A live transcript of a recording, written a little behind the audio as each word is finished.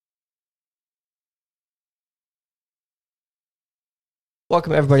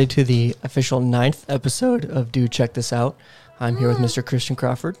Welcome, everybody, to the official 9th episode of Do Check This Out. I'm here with Mr. Christian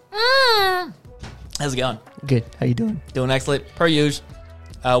Crawford. How's it going? Good. How you doing? Doing excellent, per usual.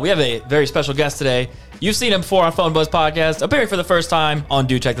 We have a very special guest today. You've seen him before on Phone Buzz Podcast, appearing for the first time on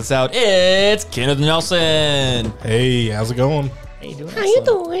Do Check This Out. It's Kenneth Nelson. Hey, how's it going? How you doing? How you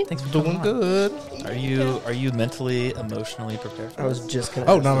doing? Thanks for Doing good. Are you mentally, emotionally prepared for I this? was just going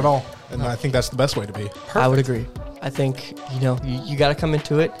Oh, not at all. And I think that's the best way to be. I would agree. I think, you got to come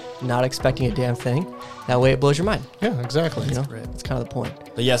into it not expecting a damn thing. That way it blows your mind. Yeah, exactly. You know, great. it's kind of the point.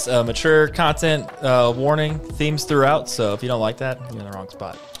 But yes, mature content warning themes throughout. So if you don't like that, you're in the wrong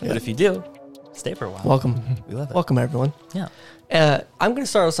spot. Yeah. But if you do, stay for a while. Welcome. We love it. Welcome, everyone. Yeah. I'm going to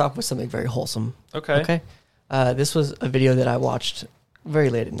start us off with something very wholesome. Okay. Okay. This was a video that I watched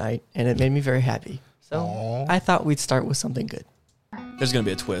very late at night, and it made me very happy. So Aww. I thought we'd start with something good. There's gonna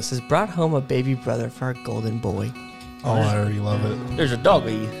be a twist. This has brought home a baby brother for our golden boy. Oh, I already love it. There's a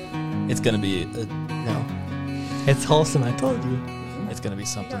doggy. It's gonna be. No. It's wholesome, I told you. It's gonna be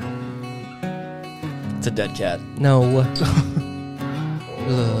something. It's a dead cat. No.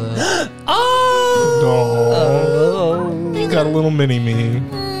 Oh, he's got a little mini me.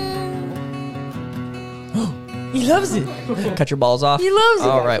 He loves it. Cut your balls off. He loves it.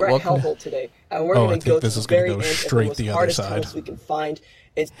 All right, We're at welcome. Hellhole today, and we're Oh, I going to think go this to is the gonna very go end of straight most the other hardest side. tunnels we can find.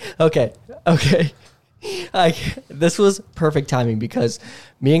 It's Okay. This was perfect timing because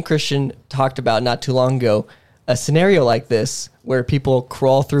me and Christian talked about not too long ago a scenario like this where people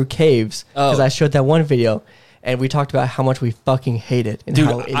crawl through caves because Oh. I showed that one video and we talked about how much we fucking hate it. And Dude,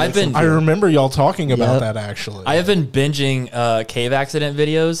 how it I've makes been- them I feel. remember y'all talking about Yep. that, actually. I have been binging cave accident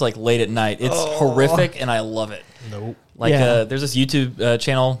videos like late at night. It's horrific and I love it. Nope. Like Yeah. there's this YouTube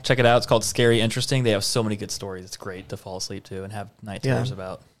channel, check it out. It's called Scary Interesting. They have so many good stories. It's great to fall asleep to and have night terrors Yeah.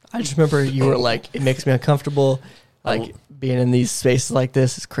 about. I just remember you were like, it makes me uncomfortable. Like being in these spaces like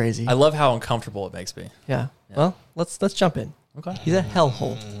this is crazy. I love how uncomfortable it makes me. Yeah. Well, let's jump in. Okay. He's a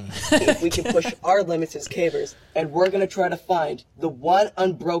hellhole. if we can push our limits as cavers, and we're going to try to find the one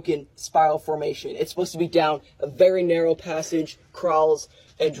unbroken spiral formation. It's supposed to be down a very narrow passage, crawls,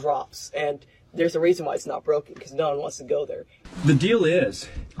 and drops. And there's a reason why it's not broken, because no one wants to go there. The deal is,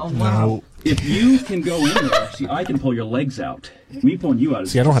 No. if you can go in there, see, I can pull your legs out. Me pulling you out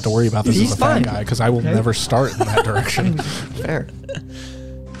is See, I don't have to worry about this He's as a fat fine. guy because I will never start in that direction. Fair.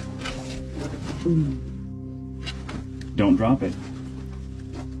 Don't drop it.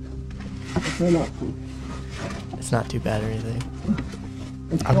 It's not too bad or anything.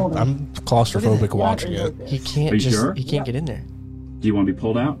 I'm claustrophobic watching it. He can't Are you just, sure? he can't get in there. Do you want to be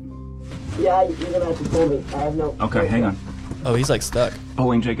pulled out? Yeah, you're going to have to pull me. I have no... Okay, hang on. Oh, he's like stuck.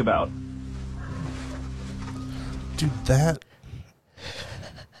 Pulling Jacob out. Dude, that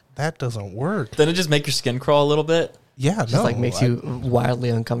doesn't work. Doesn't it just make your skin crawl a little bit? Yeah, Just no. like makes you wildly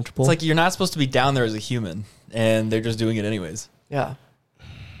uncomfortable. It's like you're not supposed to be down there as a human, and they're just doing it anyways. yeah.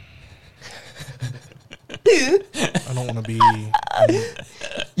 I don't want to be.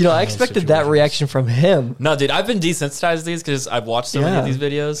 I expected that situations. reaction from him. No, dude, I've been desensitized to these because I've watched so many of Yeah. these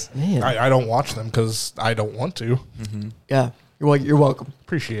videos. Man. I don't watch them because I don't want to. Yeah. You're welcome.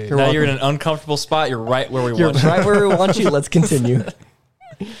 Appreciate You're it. Now you're in welcome. an uncomfortable spot. You're right where we You're want. right where we want you. Let's continue.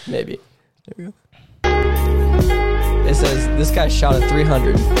 Maybe. There we go. It says, this guy shot a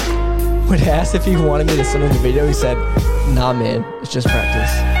 300. When asked if he wanted me to send him the video, he said, nah, man. It's just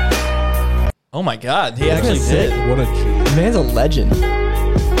practice. Oh my God, he actually That's did. it. What a G. The man's a legend.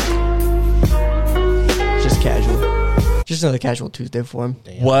 Just casual. Just another casual Tuesday for him.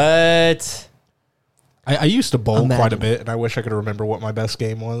 What? I used to bowl quite a Imagine. bit, and I wish I could remember what my best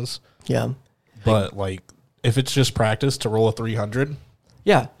game was. Yeah. But like, if it's just practice to roll a 300,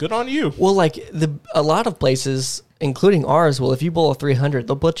 Yeah. good on you. Well, like a lot of places, including ours, well, if you bowl a 300,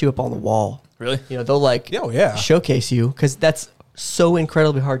 they'll put you up on the wall. Really? They'll like Oh, yeah. showcase you because that's so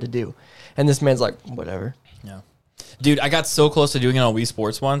incredibly hard to do. And this man's like, whatever. Yeah. Dude, I got so close to doing it on Wii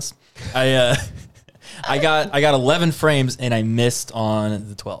Sports once. I got 11 frames and I missed on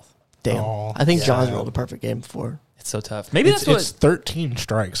the 12th. Damn. Aw. I think Yeah. John's rolled a perfect game before. It's so tough. Maybe It's, that's it's 13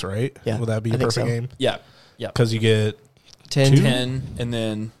 strikes, right? Yeah, Would that be I a think perfect so. game? Yeah. Because you get 10. 10 and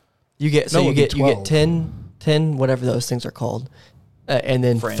then You get, so No, you it'd be get 12. 10, whatever those things are called. And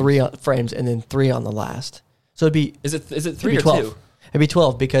then Frames. 3 frames and then 3 on the last. So it'd be, is it 3 it'd or be 12. 2? It'd be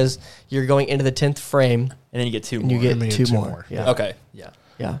 12 because you're going into the 10th frame And then you get 2 and more. you get And then 2 2 more. more. Yeah. Okay. Yeah.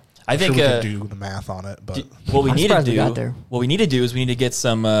 Yeah. I I'm think sure we could do the math on it, but what we I'm need to surprised we do got there. what we need to do is we need to get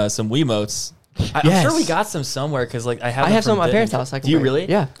some Wiimotes. I'm Yes. sure we got some somewhere because like I have I them have some from at my parents' Denton. house. I can Do you bring. really?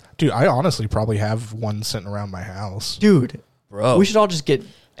 Yeah. dude, I honestly probably have one sitting around my house. Dude, Bro. we should all just get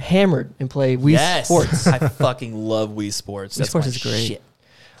hammered and play Wii Sports. I fucking love Wii Sports. That's Sports my is great.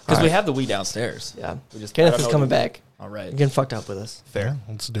 Because we have the Wii downstairs. Yeah. We just, Kenneth is coming back. All right. You're getting fucked up with us. Fair.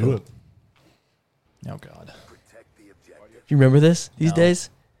 Let's do it. Oh, God. You remember this these No. days?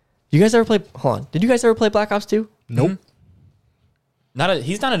 You guys ever play? Hold on. Did you guys ever play Black Ops 2? Nope.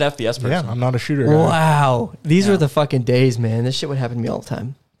 He's not an FPS person. Yeah, I'm not a shooter guy. Wow. These Yeah. were the fucking days, man. This shit would happen to me all the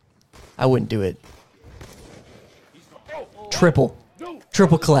time. I wouldn't do it. Triple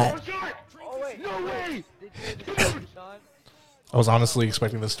collat. I was honestly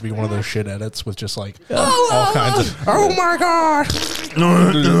expecting this to be one of those shit edits with just like all kinds of. Oh my god!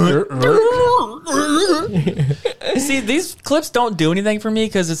 See, these clips don't do anything for me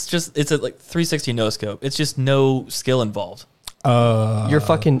because it's a like 360 no scope. It's just no skill involved. You're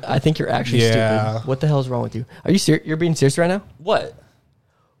fucking. I think you're actually Yeah. stupid. What the hell is wrong with you? Are you serious? You're being serious right now? What?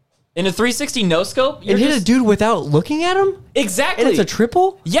 In a 360 no scope? And hit a dude without looking at him? Exactly. And it's a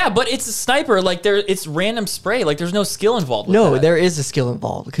triple? Yeah, but it's a sniper. Like it's random spray. Like there's no skill involved with No, that. there is a skill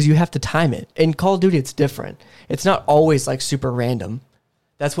involved because you have to time it. In Call of Duty, it's different. It's not always like super random.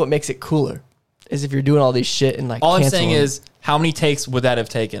 That's what makes it cooler. Is if you're doing all these shit and like. All I'm canceling. saying is, how many takes would that have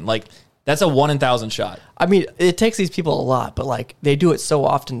taken? Like, that's a 1 in 1,000 shot. I mean, it takes these people a lot, but like they do it so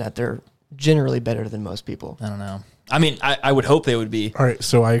often that they're generally better than most people. I don't know. I mean, I would hope they would be. All right,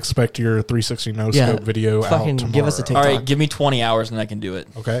 so I expect your 360 no Yeah, scope video fucking out tomorrow. give us a All TikTok. right, give me 20 hours and I can do it.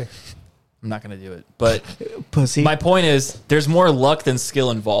 Okay. I'm not going to do it. But Pussy. my point is, there's more luck than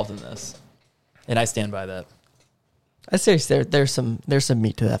skill involved in this. And I stand by that. I seriously, there's some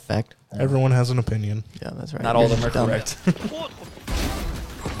meat to that fact. Everyone has an opinion. Yeah, that's right. Not all of You're them are dumb. correct.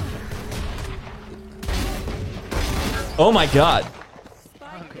 Oh my God.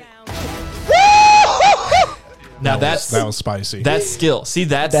 Now that was spicy. that's skill. See,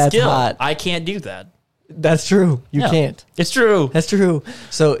 that's skill. hot. I can't do that. That's true. You No. can't. It's true. That's true.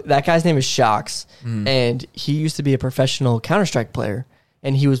 So that guy's name is Shox, Hmm. and he used to be a professional Counter-Strike player,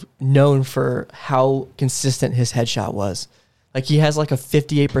 and he was known for how consistent his headshot was. Like he has like a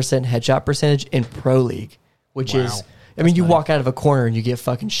 58% headshot percentage in Pro League, which is, Wow. I mean, you walk out of a corner and you get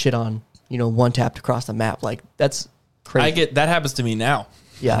fucking shit on, one tapped across the map. Like that's crazy. That happens to me now.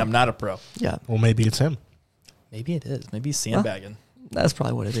 Yeah. And I'm not a pro. Yeah, Well, maybe it's him. Maybe it is. Maybe he's sandbagging. that's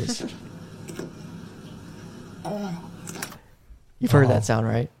probably what it is. You've heard that sound,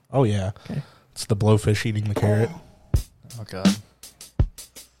 right? Oh yeah. Okay. It's the blowfish eating the carrot. Oh God.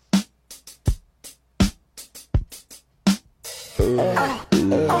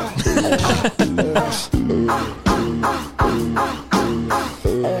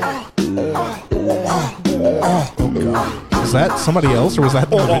 Is that somebody else or was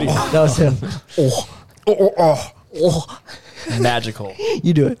that in the video? That was him. Magical.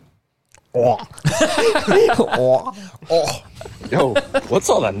 You do it. Yo, what's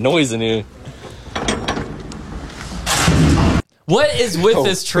all that noise in here? What is with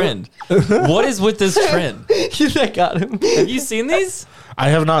this trend? What is with this trend? That got him. Have you seen these? I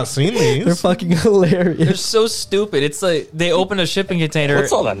have not seen They're these. fucking They're hilarious. so stupid. It's like they open a shipping container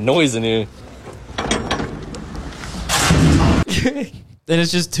What's all that noise in here? and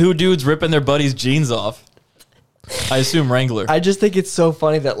it's just two dudes ripping their buddy's jeans off. I assume Wrangler. I just think it's so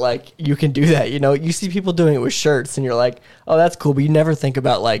funny that like you can do that. You see people doing it with shirts, and you're like, "Oh, that's cool," but you never think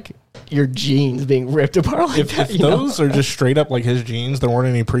about like your jeans being ripped apart like If that. you know? those are just straight up like his jeans, there weren't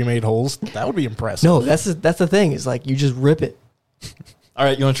any pre-made holes. That would be impressive. No, that's the thing. Is like you just rip it. All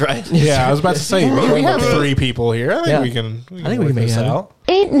right, you want to try it? Yeah, I was about to say we have 3 people here. I think Yeah. we can. I think we can make this it happen. out.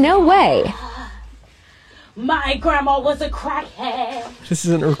 Ain't no way. My grandma was a crackhead, This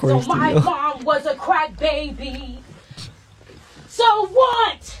isn't a recording so my studio. mom was a crack baby. So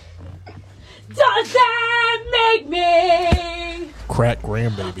what does that make me? Crack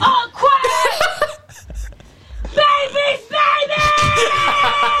grandbaby. A crack baby, baby!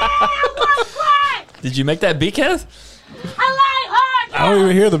 I love crack! Did you make that beat, Kenneth? I like I don't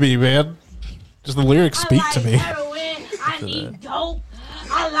even hear the beat, man. Just the lyrics speak I to like me. heroin. I need dope.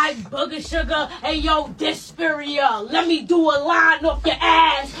 I like booger sugar and yo dysphoria. Let me do a line off your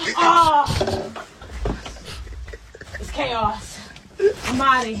ass. Oh, it's chaos. I'm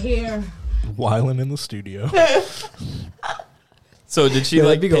out of here. Whiling in the studio. So did she Yeah,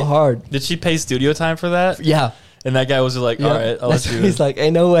 like that'd be go pay- hard. Did she pay studio time for that? Yeah. And that guy was like, Yeah. "All right, I'll That's let what you." he's like,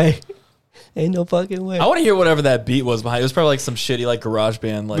 ain't no way. Ain't no fucking way. I want to hear whatever that beat was behind. It was probably like some shitty like garage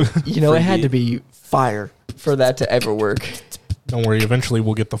band like. it had free to beat. be fire for that to ever work. Don't worry, eventually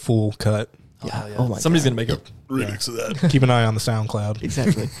we'll get the full cut. Yeah. Yeah. Oh my Somebody's God. gonna make a remix of that. Keep an eye on the SoundCloud.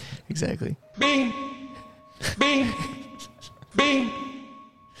 Exactly. Exactly.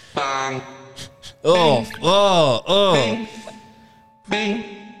 Oh.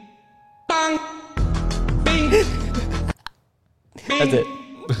 That's it.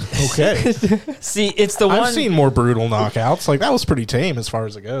 Okay. See, it's the one. I've seen more brutal knockouts. Like, that was pretty tame as far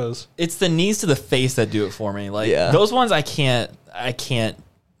as it goes. It's the knees to the face that do it for me. Like Yeah. those ones, I can't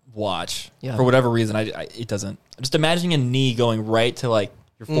watch Yeah. for whatever reason. It doesn't. Just imagining a knee going right to like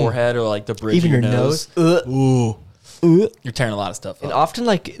your forehead or like the bridge Even of your nose. Ooh. You're tearing a lot of stuff And up. often,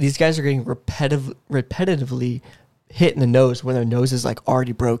 like, these guys are getting repetitively hit in the nose when their nose is, like,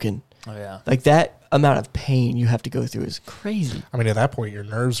 already broken. Oh yeah. Like, that amount of pain you have to go through is crazy. I mean, at that point, your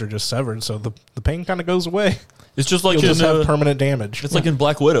nerves are just severed, so the pain kind of goes away. It's just like You'll just in, have permanent damage. it's like in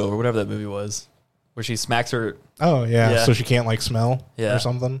Black Widow or whatever that movie was, where she smacks her. Oh, yeah. Yeah. So she can't, like, smell Yeah. or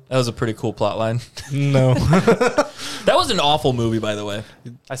something? That was a pretty cool plot line. No. That was an awful movie, by the way.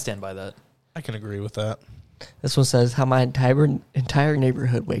 I stand by that. I can agree with that. This one says how my entire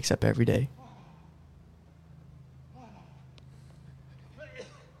neighborhood wakes up every day.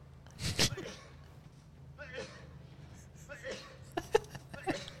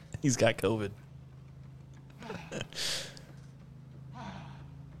 He's got COVID.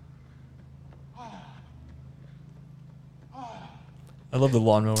 I love the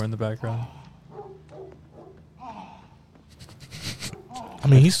lawnmower in the background. I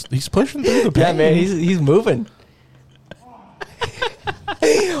mean, he's pushing through the pain. Yeah, man, he's moving.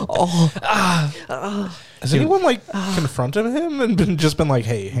 Has anyone, like, confronted him and just been like,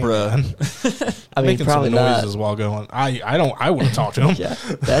 hey, hang Bruh. on. I mean, Making probably some not. noises while going. I wouldn't talk to him. Yeah,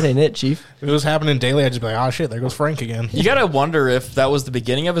 that ain't it, Chief. If it was happening daily, I'd just be like, oh shit, there goes Frank again. You gotta wonder if that was the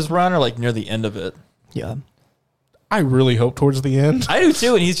beginning of his run or like near the end of it. Yeah. I really hope towards the end. I do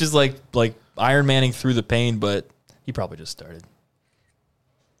too, and he's just like Iron Manning through the pain, but he probably just started.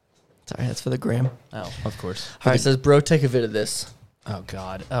 Sorry, that's for the gram. Oh, of course. All right, it says, bro, take a vid of this. Oh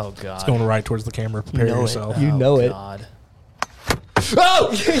God. Oh God. It's going right towards the camera. Prepare know it. yourself. You know it. God.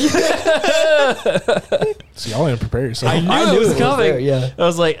 Oh! See, y'all didn't prepare yourself. I knew it was coming. there, yeah. I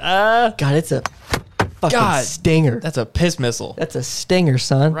was like, God, it's a fucking God. stinger. that's a piss missile. That's a stinger,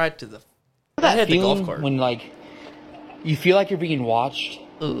 son. Right to the. That hit the golf feeling cart. when like you feel like you're being watched,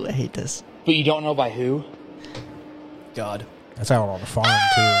 Ooh, I hate this. but you don't know by who. God. That's out on the farm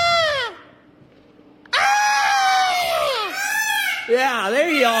too. Yeah, there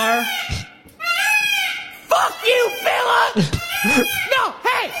you are. Fuck you, Philip! No,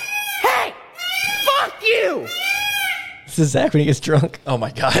 hey! Fuck you! This is Zach when he gets drunk. Oh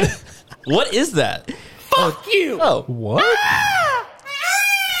my God. What is that? Fuck you! Oh. What?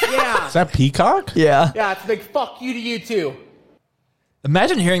 Yeah. Is that Peacock? Yeah. Yeah, it's a big fuck you to you too.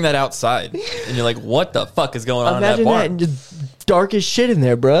 Imagine hearing that outside, and you're like, "What the fuck is going on Imagine in that that barn?" and just dark as shit in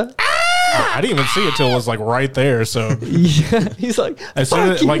there, bruh. I didn't even see it till it was like right there. So Yeah. He's like, as soon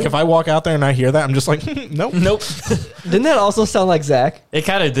fuck as, you. like if I walk out there and I hear that, I'm just like, nope. Nope. Didn't that also sound like Zach? It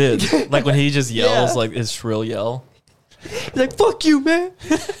kind of did. Like when he just yells, Yeah. like his shrill yell. He's like, fuck you, man.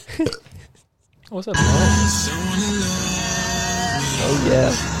 What's up? Oh,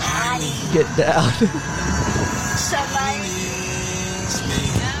 yeah. Get down.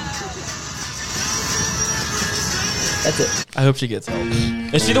 That's it. I hope she gets help.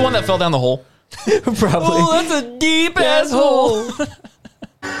 Is she the one that fell down the hole? Probably. Oh, that's a deep asshole.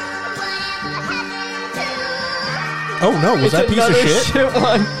 Oh no, was that piece of Another shit?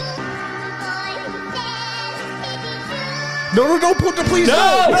 one. No, don't put the please.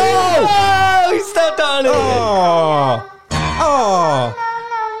 No! no. He stepped on it. Oh.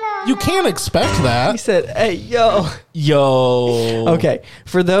 You can't expect He that. said, hey, yo. Yo. Okay,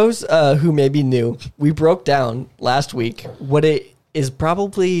 for those who may be new, we broke down last week what it is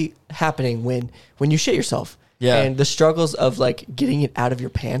probably happening when you shit yourself. Yeah. And the struggles of like getting it out of your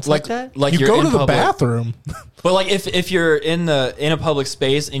pants like that. Like You you're go in to the public. bathroom. But like if you're in a public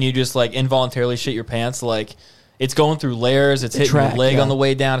space and you just like involuntarily shit your pants, like it's going through layers, it's hitting track, your leg yeah. on the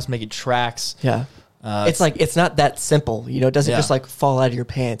way down, it's making tracks. Yeah. It's like, it's not that simple. You know, it doesn't Yeah. just like fall out of your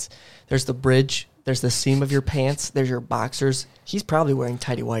pants. There's the bridge. There's the seam of your pants. There's your boxers. He's probably wearing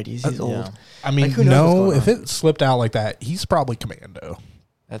tighty whities. He's old. yeah. I mean, Like, who knows no, what's if going it slipped out like that, he's probably commando.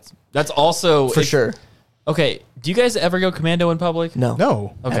 That's also For sure. Okay, do you guys ever go commando in public? No.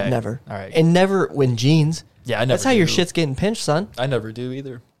 No. Okay. I've never. All right. And never when jeans. Yeah, I never. That's how your do. shit's getting pinched, son. I never do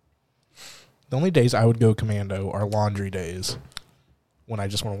either. The only days I would go commando are laundry days when I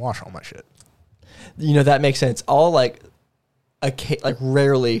just want to wash all my shit. You know, that makes sense. I'll like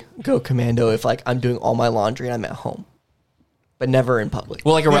rarely go commando if like I'm doing all my laundry and I'm at home, but never in public.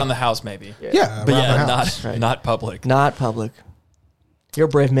 Well, like around the house maybe. Yeah, But around yeah, the house. not public. Not public. You're a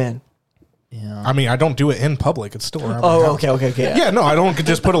brave man. Yeah. I mean, I don't do it in public. It's still around. my Oh, house. okay. Yeah, no, I don't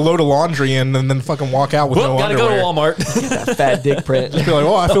just put a load of laundry in and then fucking walk out with Whoop, no gotta underwear. go to Walmart. That fat dick print. Be like,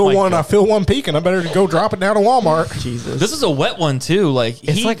 oh, I feel one peeking. I better go drop it down to Walmart. Jesus. This is a wet one too. Like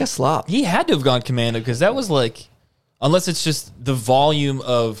It's like a slop. He had to have gone commando because that was like, unless it's just the volume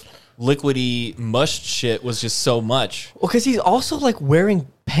of liquidy mushed shit was just so much. Well, because he's also like wearing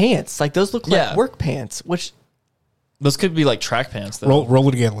pants. Like those look like Yeah. work pants, which Those could be like track pants though. Roll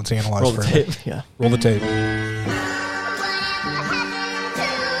it again. Let's analyze Roll for the a minute. tape. yeah. Roll the tape.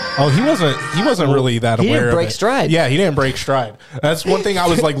 Oh, he wasn't really that He aware didn't of break it. stride. Yeah, he didn't break stride. That's one thing I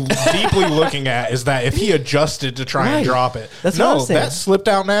was like deeply looking at is that if he adjusted to try Right. and drop it, That's what I no, was saying. that slipped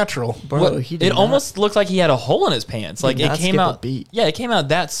out natural. Bro, What- he did it almost looked like he had a hole in his pants. Like it not came skip a out. beat. Yeah, it came out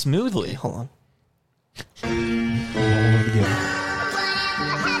that smoothly. Hold on. Roll it again.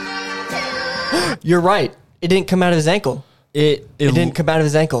 You're right. It didn't come out of his ankle. It It didn't come out of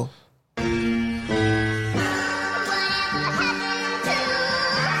his ankle.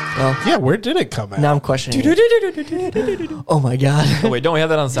 Well, Yeah, where did it come out? now I'm questioning it. Oh my god. Oh, wait, don't we have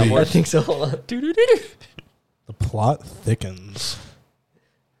that on I soundboard? think so. Hold on. The plot thickens.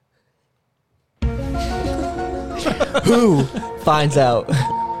 Who finds out?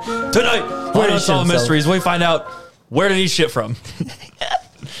 Tonight, Where on did he Unsolved shit himself? Mysteries, we find out where did he shit from.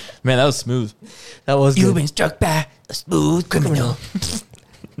 Man, that was smooth. That was You've good. been struck by a smooth criminal.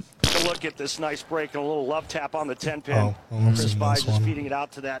 Take a look at this nice break and a little love tap on the 10-pin. Oh, I'm Chris seeing Vise this is one. feeding it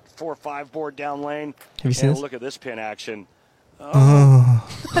out to that 4-5 board down lane. Have you seen and this? look at this pin action.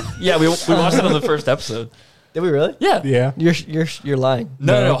 Yeah, we watched it on the first episode. Did we really? Yeah. Yeah. You're lying.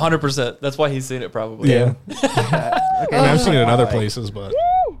 No, 100%. That's why he's seen it probably. Yeah. I mean, I've seen it in other places, but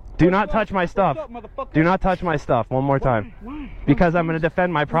Do not touch my stuff. Do not touch my stuff. One more time. Because I'm going to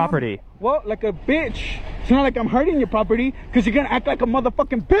defend my property. Well, like a bitch. It's not like I'm hurting your property because you're going to act like a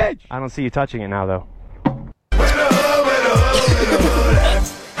motherfucking bitch. I don't see you touching it now, though.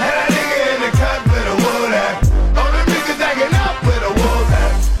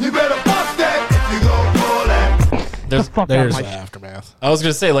 There's there's the aftermath. I was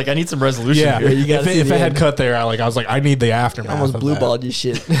gonna say, like, I need some resolution Yeah, here. you gotta see if the it had end. cut there, I was like, I need the aftermath. Almost of blue that. balled you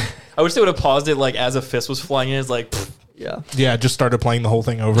shit. I wish they would have paused it, like, as a fist was flying in. It's like, pfft. Yeah. Yeah, just started playing the whole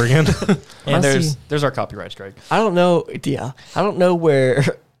thing over again. And Honestly- there's our copyright strike. I don't know. Yeah. I don't know where,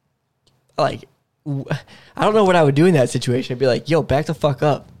 like, I don't know what I would do in that situation. I'd be like, yo, back the fuck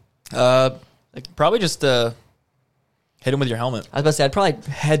up. Like, probably just hit him with your helmet. I was about to say, I'd probably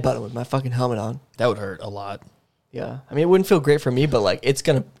headbutt him with my fucking helmet on. That would hurt a lot. Yeah. I mean, it wouldn't feel great for me, but, like, it's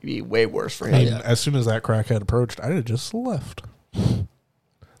going to be way worse for him. And as soon as that crackhead approached, I'd have just left. That would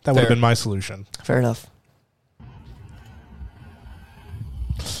Fair. have been my solution. Fair enough.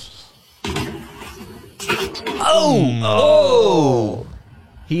 Oh!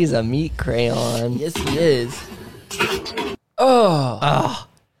 He's a meat crayon. Yes, he is.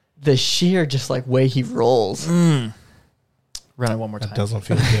 The sheer just, like, way he rolls. Run it one more That time. doesn't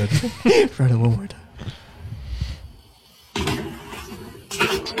feel good. Run it one more time.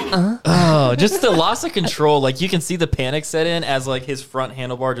 Oh, just the loss of control. Like, you can see the panic set in as, like, his front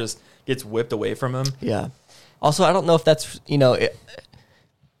handlebar just gets whipped away from him. Yeah. Also, I don't know if that's,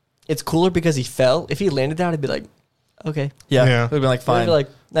 it's cooler because he fell. If he landed down, I'd be like, okay. Yeah. Yeah. It would have been like, I'd fine. be like,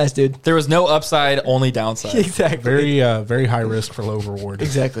 nice, dude. There was no upside, only downside. Exactly. Very high risk for low reward.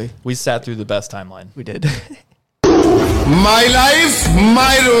 Exactly. We sat through the best timeline. We did. My life,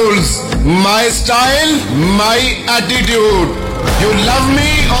 my rules, my style, my attitude. You love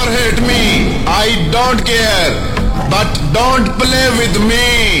me or hate me, I don't care. But don't play with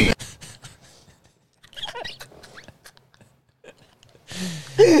me.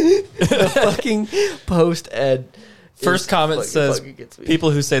 Fucking post ed. First comment says, fucking gets me. people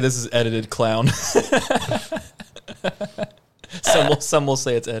who say this is edited clown. Some will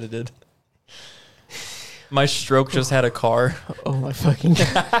say it's edited. My stroke just had a car. Oh my fucking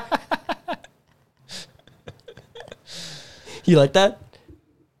God. You like that?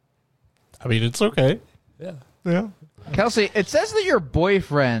 I mean, it's okay. Yeah. Yeah. Kelsey, it says that your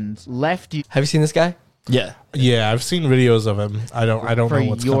boyfriend left you. Have you seen this guy? Yeah. Yeah, I've seen videos of him. I don't for know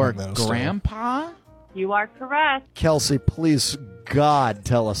what's your coming though. grandpa? You are correct. Kelsey, please, God,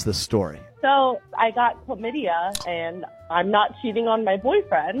 tell us this story. So I got chlamydia, and I'm not cheating on my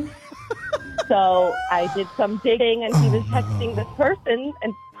boyfriend. So I did some digging, and he was texting this person,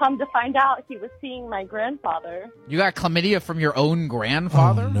 and come to find out, he was seeing my grandfather. You got chlamydia from your own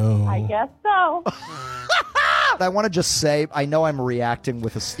grandfather? No. I guess so. I want to just say, I know I'm reacting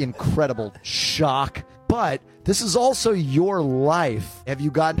with this incredible shock, but this is also your life. Have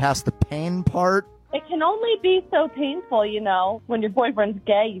you gotten past the pain part? It can can only be so painful, you know. When your boyfriend's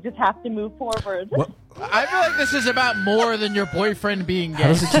gay, you just have to move forward. I feel like this is about more than your boyfriend being gay. How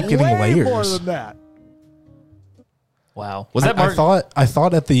does it keep getting layers? More than that. Wow. Was that Mark? I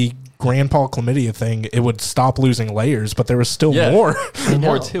thought at the grandpa chlamydia thing it would stop losing layers, but there was still more. There's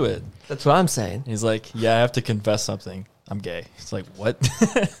more to it. That's what I'm saying. He's like, yeah, I have to confess something. I'm gay. It's like, what?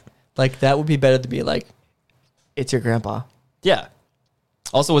 Like, that would be better to be like, it's your grandpa. Yeah.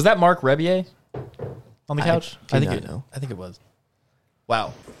 Also, was that Mark Rebier on the couch? I think it. Know. I think it was.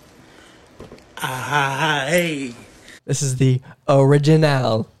 Wow. Hey. This is the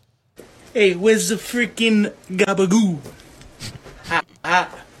original. Hey, where's the freaking gabagoo?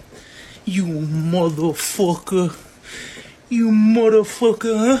 You motherfucker. You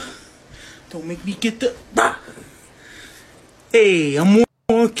motherfucker, huh? Don't make me get the... Bah! Hey, I'm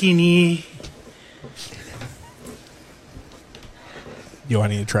walking here. Yo, I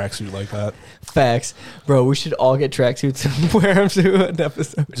need a tracksuit like that. Facts. Bro, we should all get tracksuits and wear them to an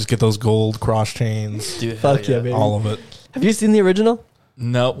episode. Just get those gold cross chains. Dude, fuck yeah, baby. All of it. Have you seen the original?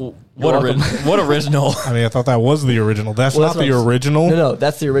 No. What original? I mean, I thought that was the original. That's Well, not that's the what original. No,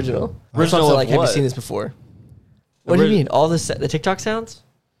 that's the original. Original So, of like, have you what? seen this before? What do you mean? All the TikTok sounds?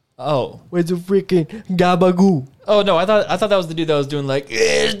 Oh. Where's the freaking gabagoo? Oh, no. I thought that was the dude that was doing like,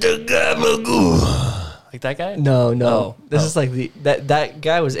 it's the gabagoo. Like that guy? No. Oh. This is like that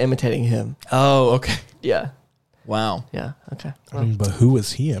guy was imitating him. Oh, okay. Yeah. Wow. Yeah. Okay. I mean, but who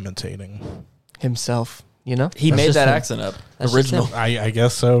is he imitating? Himself. You know? He That's made just that him. accent up. That's Original. just him. I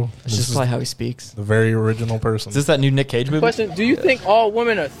guess so. That's This just is probably how he speaks. the very original person. Is this that new Nick Cage movie? Question: do you think all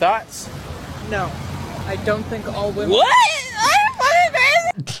women are thoughts? No, I don't think all women.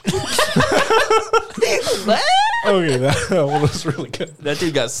 Okay, that one was really good. That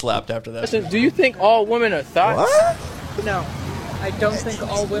dude got slapped after that. Question: do you think all women are thoughts? No, I don't think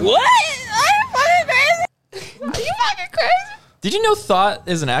all women. Are you fucking crazy? Did you know thought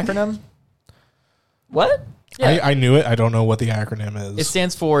is an acronym? What? Yeah. I knew it. I don't know what the acronym is. It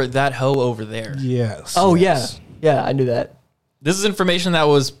stands for that hoe over there. Yes. Oh, yes. yeah. I knew that. This is information that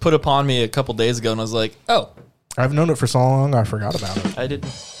was put upon me a couple days ago, and I was like, oh. I've known it for so long, I forgot about it. I didn't.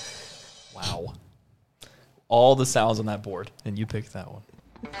 Wow. All the sounds on that board, and you picked that one.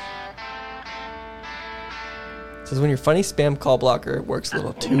 It says when your funny spam call blocker works a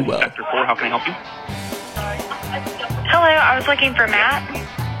little too well. Sector 4, how can I help you? Hello, I was looking for Matt.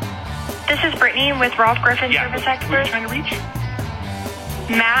 This is Brittany with Rolf Griffin Service Who are Expert. you trying to reach?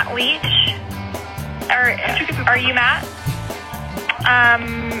 Matt Leach. Are you Matt?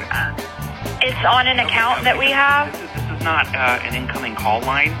 It's on an account that we have. This is not an incoming call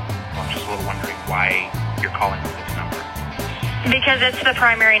line. I'm just a little wondering why you're calling with this number. Because it's the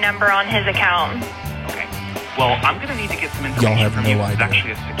primary number on his account. Okay. Well, I'm going to need to get some Y'all information have from no you. This is idea.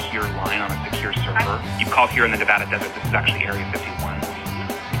 actually a secure line on a secure server. You called here in the Nevada desert. This is actually Area 51.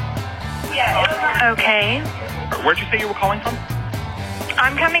 Okay. Where'd you say you were calling from?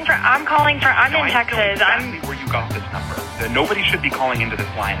 I'm in Texas. I know exactly where you got this number. Nobody should be calling into this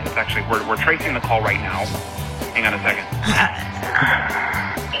line. It's actually, we're tracing the call right now. Hang on a second.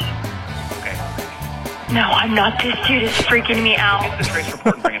 No, I'm not. This dude is freaking me out. Get the trace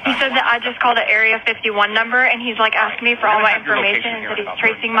report and bring it He back. said that I just called an Area 51 number, and he's like asking me for all my information, and that he's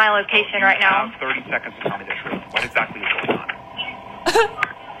tracing my location right now. You have 30 seconds to tell me the truth. What exactly is going on?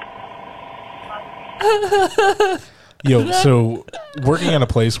 Yo, so working at a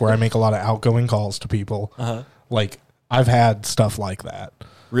place where I make a lot of outgoing calls to people, like I've had stuff like that.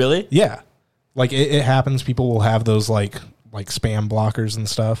 Really? Yeah. Like it happens. People will have those like spam blockers and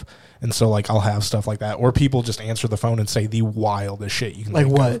stuff. And so like I'll have stuff like that. Or people just answer the phone and say the wildest shit you can Like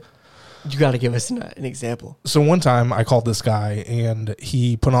think what? of. You got to give us an example. So one time I called this guy and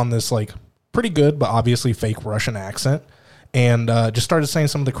he put on this like pretty good but obviously fake Russian accent and just started saying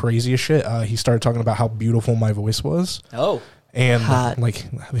some of the craziest shit. He started talking about how beautiful my voice was. Oh. And Hot. like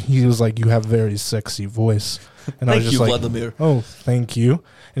he was like, you have a very sexy voice. And I was Thank just you, like, Vladimir. oh, thank you.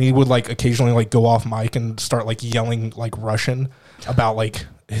 And he would like occasionally like go off mic and start like yelling like Russian about like,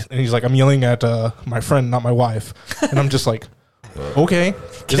 and he's like, I'm yelling at my friend, not my wife. And I'm just like, okay.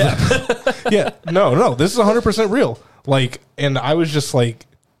 Yeah. No, this is 100% real. Like, and I was just like,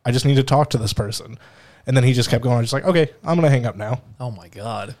 I just need to talk to this person. And then he just kept going. I was just like, okay, I'm going to hang up now. Oh my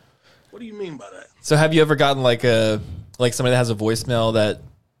God. What do you mean by that? So have you ever gotten like somebody that has a voicemail that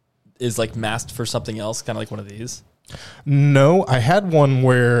is like masked for something else, kind of like one of these? No, I had one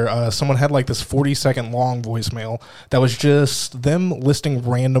where someone had like this 40-second long voicemail that was just them listing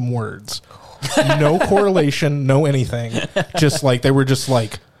random words. No correlation, no anything. Just like they were just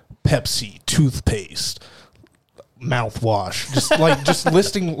like Pepsi, toothpaste, mouthwash, just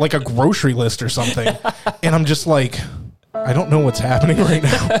listing like a grocery list or something, and I'm just like, I don't know what's happening right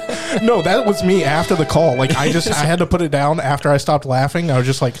now. No, that was me after the call. Like I had to put it down after I stopped laughing. I was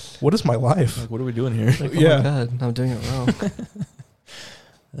just like, what is my life? Like, what are we doing here? Like, oh my God, I'm doing it wrong.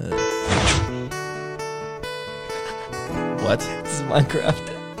 What? This is Minecraft.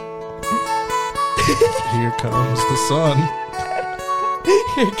 Here comes the sun.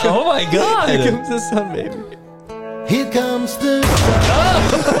 Oh my God! Here comes the sun, baby. Here comes the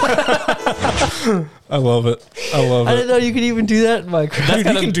sun. I love it. I didn't know you could even do that in Minecraft. Dude,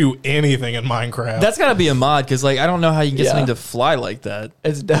 you can do anything in Minecraft. That's gotta be a mod because, like, I don't know how you can get something to fly like that.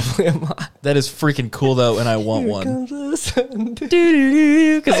 It's definitely a mod. That is freaking cool though, and I want Here one. comes the sun.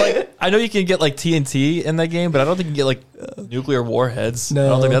 Because like I know you can get like TNT in that game, but I don't think you can get like nuclear warheads. No. I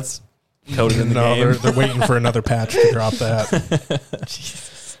don't think that's coded in the game. They're waiting for another patch to drop that.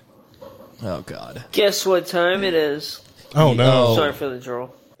 Jesus. Oh God. Guess what time it is? Oh no. Sorry for the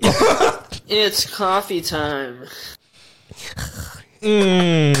drool. It's coffee time.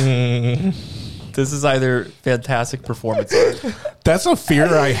 This is either fantastic performance art. That's a fear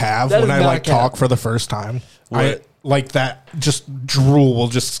I have That when is I not like cap. talk for the first time. What? Like that, just drool will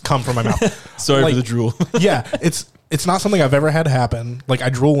just come from my mouth. Sorry Like, for the drool. Yeah, it's not something I've ever had happen. Like I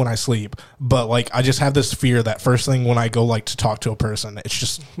drool when I sleep, but like I just have this fear that first thing when I go like to talk to a person, it's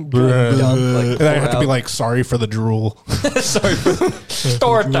just Dump, and I have to be out. like, sorry for the drool. Sorry for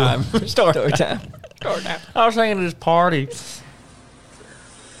store time. Store Story time. I was thinking of this party.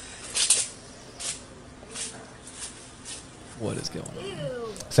 What is going on?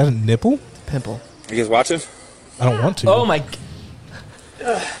 Is that a nipple? Pimple. You guys watching? I don't want to. Oh my!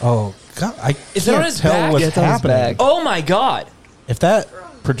 Oh God! I Is it on can't his tell back? what's Yeah, it's on his happening. back. Oh my God! If that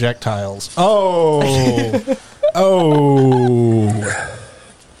projectiles. Oh. Oh.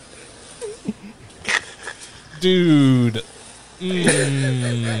 Dude.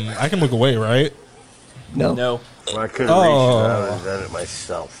 I can look away, right? No. No. I couldn't Oh. reach it. I done it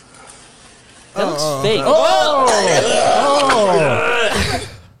myself. That looks fake.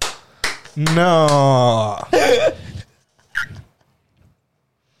 No.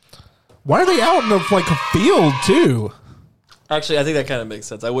 Why are they out in the like a field too? Actually, I think that kind of makes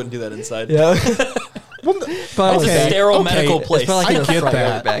sense. I wouldn't do that inside. Yeah. Well, It's a sterile medical place. It's probably like I in the get front that.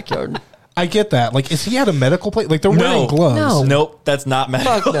 yard, backyard. I get that. Like, is he at a medical place? Like, they're wearing gloves. No. Nope, that's not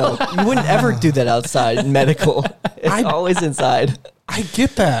medical. Fuck no. You wouldn't ever do that outside in medical. It's always inside. I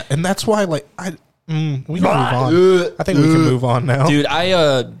get that, and that's why, like, we can move on. I think we can move on now. Dude,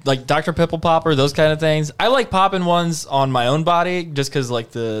 I like Dr. Pimple Popper, those kind of things. I like popping ones on my own body just because,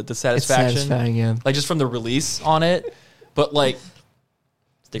 like, the satisfaction. It's satisfying, yeah. Like, just from the release on it. But, like,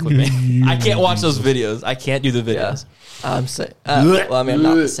 stick with me. I can't watch those videos. I can't do the videos. I'm saying. Well, I mean, I'm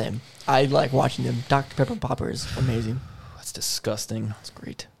not the same. I like watching them. Dr. Pepper Popper is amazing. That's disgusting. It's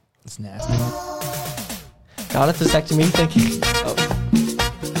great. It's nasty. Got a vasectomy thinking.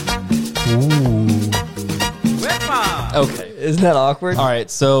 Oh. Okay. Isn't that awkward? All right,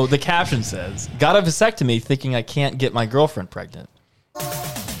 so the caption says, got a vasectomy thinking I can't get my girlfriend pregnant.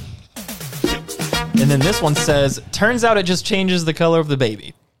 And then this one says, turns out it just changes the color of the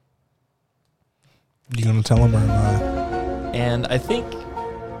baby. You gonna tell him or am I? And I think...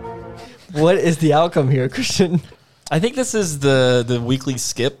 What is the outcome here, Christian? I think this is the weekly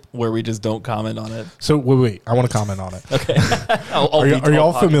skip where we just don't comment on it. So, wait. I want to comment on it. Okay. Are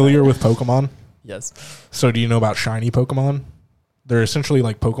y'all familiar with Pokemon? Yes. So, do you know about shiny Pokemon? They're essentially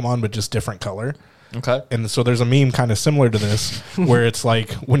like Pokemon, but just different color. Okay. And so there's a meme kind of similar to this where it's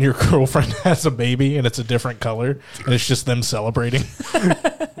like when your girlfriend has a baby and it's a different color and it's just them celebrating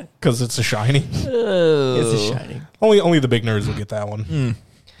because it's a shiny. Oh. It's a shiny. Only the big nerds will get that one.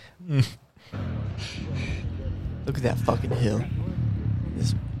 Look at that fucking hill.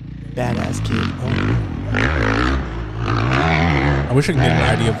 This badass kid. I wish I could get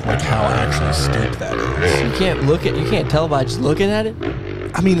an idea of like how actually steep that is. You can't tell by just looking at it.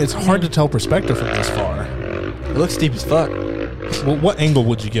 I mean, it's hard to tell perspective from this far. It looks steep as fuck. Well, what angle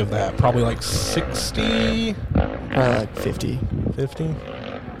would you give that? Probably like 60? Probably like 50. 50?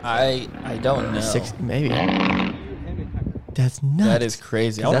 I don't know. 60, maybe. That's nuts. That is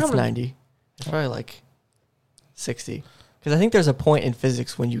crazy. That's 90. It's probably like 60. Because I think there's a point in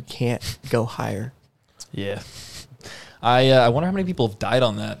physics when you can't go higher. Yeah. I wonder how many people have died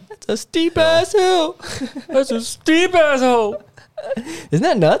on that. That's a steep ass hill. That's a steep ass hill. Isn't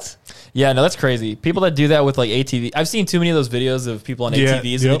that nuts? Yeah, no, that's crazy. People that do that with like ATV. I've seen too many of those videos of people on Yeah,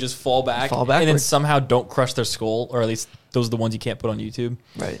 ATVs and yep. they just fall back and then backwards. somehow don't crush their skull, or at least those are the ones you can't put on YouTube.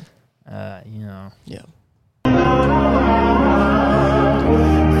 Right. You know. Yeah.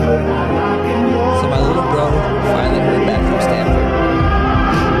 So my little bro finally heard back from Stanford.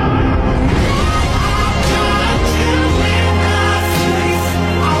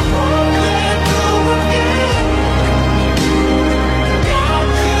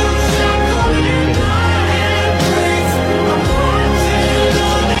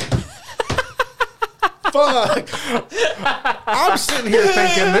 Fuck. I'm sitting here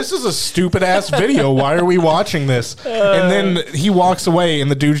thinking, this is a stupid ass video. Why are we watching this? And then he walks away and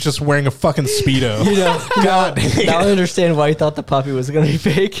the dude's just wearing a fucking Speedo. You know, God damn. now I understand why you thought the puppy was going to be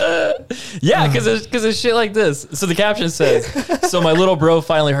fake. Yeah, because of shit like this. So the caption says, so my little bro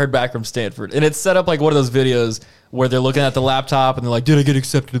finally heard back from Stanford. And it's set up like one of those videos where they're looking at the laptop and they're like, did I get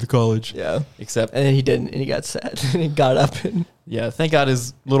accepted to the college? Yeah. Except. And then he didn't, and he got sad. And he got up and... Yeah, thank God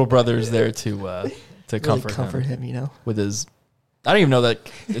his little brother's there to comfort him, you know? With his... I don't even know that...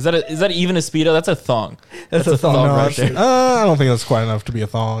 Is that even a Speedo? That's a thong. That's a thong. No, right there. I don't think that's quite enough to be a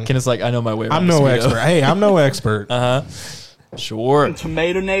thong. Ken is like, I know my way around I'm no a Speedo. expert. Hey, I'm no expert. Uh-huh. Sure.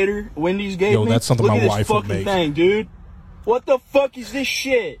 Tomatonator Wendy's gave Yo, me. that's something Look my at wife this would fucking make. thing, dude. What the fuck is this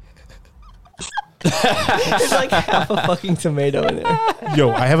shit? It's like half a fucking tomato in there.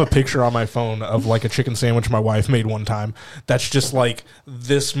 Yo, I have a picture on my phone of like a chicken sandwich my wife made one time. That's just like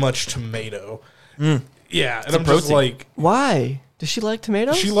this much tomato. Yeah, and I'm just like, why? Does she like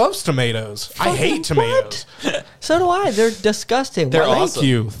tomatoes? she loves tomatoes. I hate tomatoes. So do I. They're disgusting. They're Why? awesome. Thank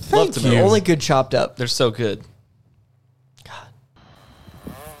you. Love Thank tomatoes. you. Only good chopped up. They're so good.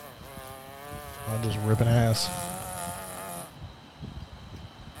 I'm just ripping ass.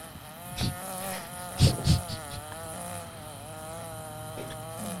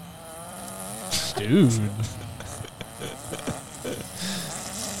 Dude.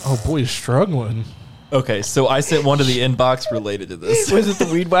 Oh, boy, he's struggling. Okay, so I sent one to the inbox related to this. Was it the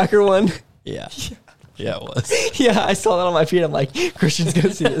weed whacker one? Yeah. Yeah, it was. Yeah, I saw that on my feed. I'm like, Christian's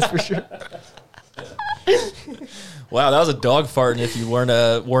gonna see this for sure. Wow, that was a dog farting if you weren't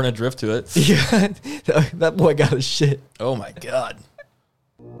adrift to it. Yeah, that boy got his shit. Oh my God.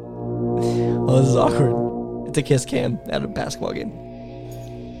 Oh, this is awkward. It's a kiss cam at a basketball game.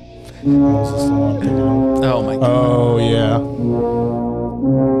 Oh my God. Oh, yeah.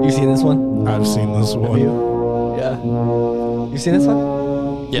 You seen this one? I've seen this one. Yeah. You seen this one?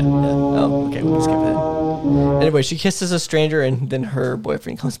 Yeah. Oh, okay. We'll skip it. Anyway, she kisses a stranger, and then her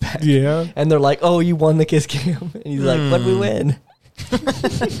boyfriend comes back. Yeah. And they're like, "Oh, you won the kiss game," and he's like, "What did we win?"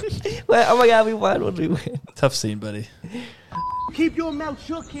 Well, oh my God, we won! What did we win? Tough scene, buddy. Keep your mouth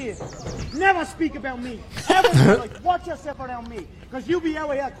shut here. Never speak about me. Ever. Like, watch yourself around me, because you'll be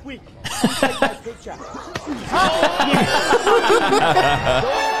out here quick. You take that picture.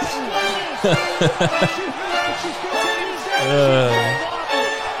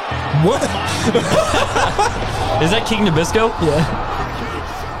 What? Is that King Nabisco? Yeah.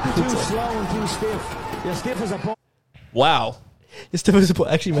 Too slow and too stiff. You're stiff as a ball. Wow. It's still visible.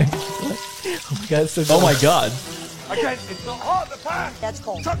 Actually, man. Oh my God, it's so good. Oh my God. Okay, it's not hard to pass. That's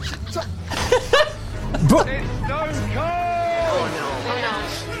cold. But It's so cold.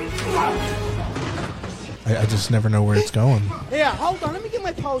 I just never know where it's going. Here, hold on. Let me get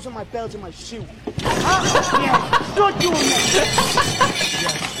my pose and my belt and my shoe. Yeah, start doing that.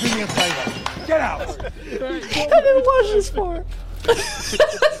 Yeah, do me a favor. Get out. I didn't watch this far.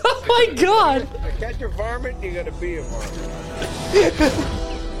 Oh my God. Catch a varmint, you're gonna be a varmint.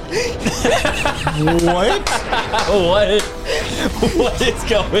 What? What is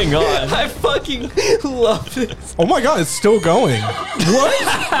going on? I fucking love this. Oh my God, it's still going. What?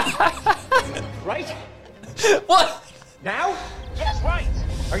 Right? What? Now? Yes, right.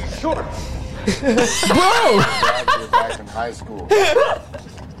 Are you sure? Bro! You're back in high school.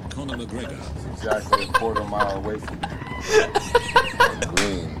 Conor McGregor. It's exactly a quarter mile away from you.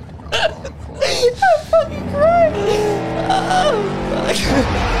 Green.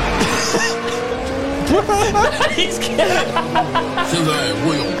 He's kidding. 现在我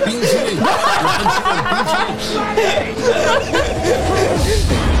有冰淇淋，我很喜欢冰淇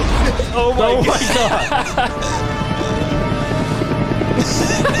淋。 Oh my God.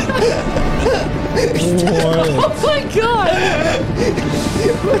 Oh my God.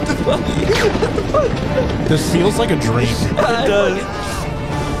 What the fuck? This feels like a dream. It does.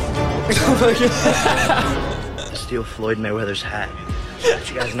 Oh my God. Steal Floyd Mayweather's hat. But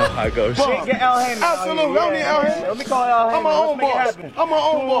you guys know how it goes. Get Al Hammond. Absolutely. Let me Al Hammond. Let me call Al Hammond. I'm my own boss. I'm my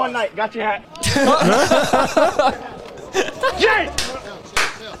own boss. One night. Got your hat. Jay!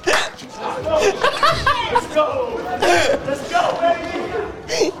 Let's go. Let's go, baby.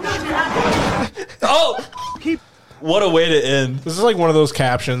 Oh! What a way to end. This is like one of those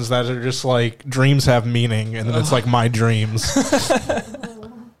captions that are just like, dreams have meaning, and then it's like, my dreams.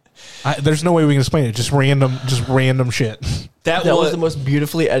 There's no way we can explain it. Just random shit. That was the most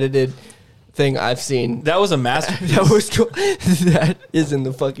beautifully edited thing I've seen. That was a masterpiece. That was cool. That is in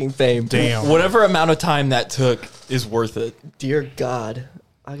the fucking fame. Damn. Whatever amount of time that took is worth it. Dear God,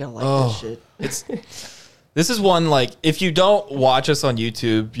 I gotta like this shit. This is one, like, if you don't watch us on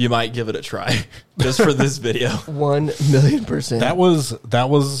YouTube, you might give it a try just for this video. 1,000,000%. That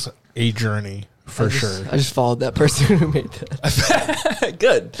was a journey for sure. I just followed that person who made that.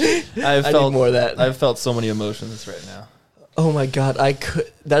 Good. I need more of that. I've felt so many emotions right now. Oh my God,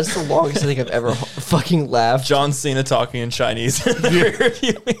 that's the longest I think I've ever fucking laughed. John Cena talking in Chinese in the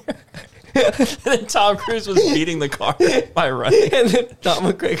rearview mirror. And then Tom Cruise was beating the car by running. And then Tom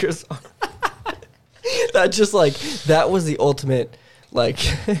McGregor's that was the ultimate, like,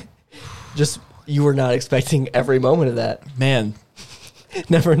 just, you were not expecting every moment of that. Man.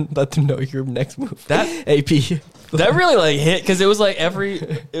 Never let them know your next move. That AP. That really, like, hit, because it was like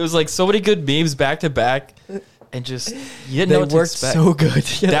it was like so many good memes back to back, and just, you didn't know what to expect. So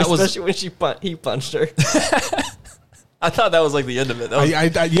good. Yeah, that especially when he punched her. I thought that was like the end of it. I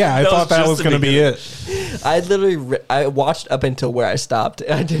thought that was going to be it. I literally I watched up until where I stopped.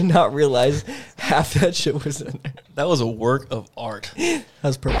 And I did not realize half that shit was in there. That was a work of art. That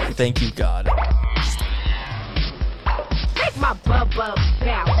was perfect. Thank you, God. Make my bub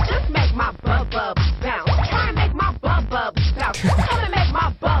bounce. Just make my bub bounce. Try and make my bub bounce. Come and make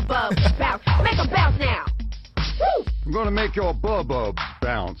my bub bounce. Make them bounce now. Woo! I'm gonna make your bub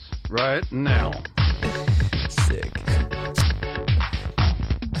bounce right now. Sick.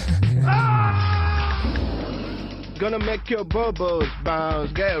 Gonna make your bubbles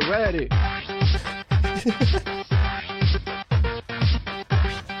bounce. Get ready.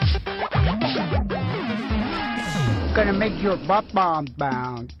 Gonna make your butt bomb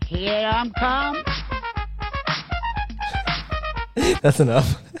bounce. Here I'm come. That's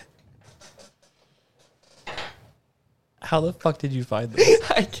enough. How the fuck did you find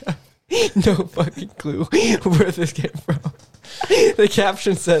this? I got no fucking clue where this came from. The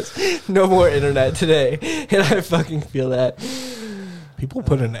caption says, "No more internet today," and I fucking feel that. People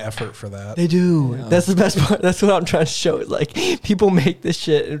put in effort for that. They do. Yeah. That's the best part. That's what I'm trying to show. Like, people make this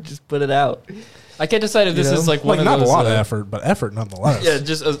shit and just put it out. I can't decide if this is like one of not those, a lot of effort, but effort nonetheless. Yeah,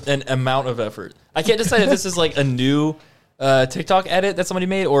 just an amount of effort. I can't decide if this is like a new TikTok edit that somebody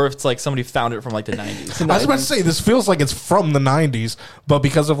made, or if it's like somebody found it from like the 90s. I was about to say, this feels like it's from the 90s, but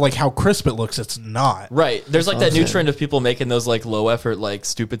because of like how crisp it looks, it's not. Right. There's like that new trend of people making those like low effort, like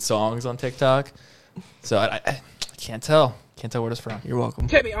stupid songs on TikTok. So I can't tell. Can't tell where it's from. You're welcome.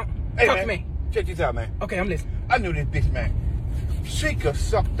 Check me. Hey, Talk man. to me. Check this out, man. Okay, I'm listening. I knew this bitch, man. She could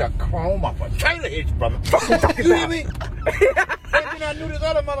suck the chrome off a trailer hitch, brother. You hear me? And then I knew this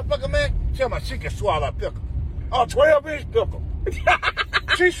other motherfucker, man. Tell me she could swallow a pickle. A 12-inch pickle.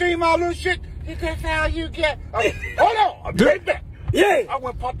 She seen my little shit. That's how you get. Hold on. I'm right back. Yeah. I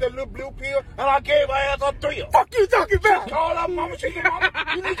went pop that little blue pill, and I gave her ass a thrill. Fuck you talking about? She called her mama. She said, "Mama,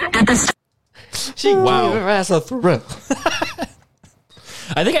 you need some." She gave her ass a thrill.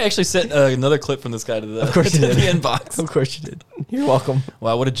 I think I actually sent another clip from this guy to the, Of course you did. the inbox. Of course you did. You're welcome.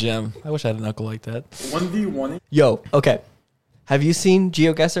 Wow, what a gem. I wish I had an uncle like that. 1v1. Yo, okay. Have you seen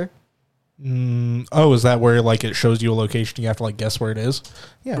GeoGuessr? Is that where like it shows you a location? You have to like guess where it is.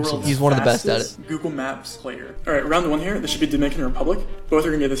 Yeah, he's one of the best at it. Google Maps player. All right, round one here. This should be Dominican Republic. Both are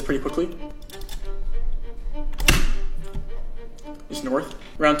gonna get this pretty quickly. It's north.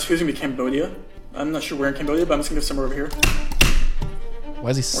 Round two is gonna be Cambodia. I'm not sure where in Cambodia, but I'm just gonna go somewhere over here. Why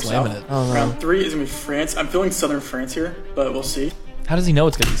is he slamming it? Oh, Round three is gonna be France. I'm feeling southern France here, but we'll see. How does he know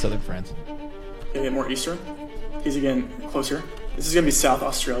it's gonna be southern France? Gonna get more eastern. He's again closer. This is gonna be South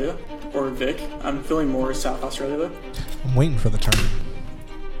Australia or Vic. I'm feeling more South Australia though. I'm waiting for the turn.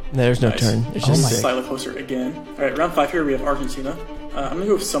 There's no Nice. turn. It's just Slightly closer again. All right, round five here we have Argentina. I'm gonna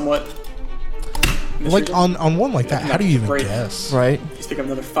go somewhat. in this Like region. on one like that, how do you even Great. guess? right. He's picking up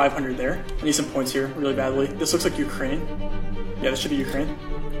another 500 there. I need some points here really badly. This looks like Ukraine. Yeah, this should be Ukraine.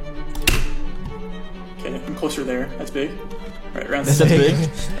 Okay, I'm closer there. That's big. All right, round That's six. big.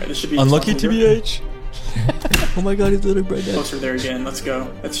 All right, this should be Unlucky South Montenegro. TBH. Oh my God, he's literally right there. Closer there again. Let's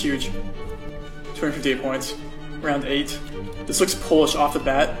go. That's huge. 258 points. Round 8. This looks Polish off the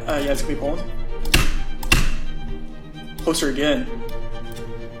bat. Yeah, it's gonna be Poland. Closer again.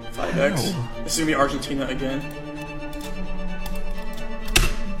 5x. This is gonna be Argentina again.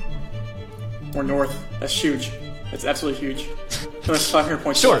 More north. That's huge. That's absolutely huge. No, that's 500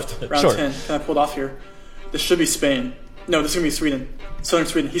 points Short. left. Round Short. 10. Can I pull it off here? This should be Spain. No, this is gonna be Sweden. Southern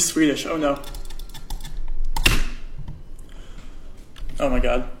Sweden. He's Swedish. Oh no. Oh my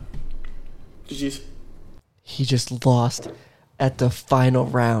god. GG's. He just lost at the final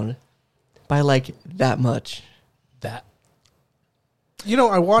round. by like that much. That. You know,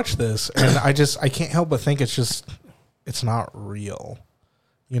 I watch this and I can't help but think it's not real.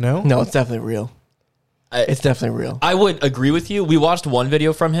 You know? No, it's definitely real. It's definitely real. I would agree with you. We watched one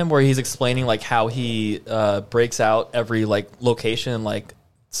video from him where he's explaining like how he breaks out every like location, like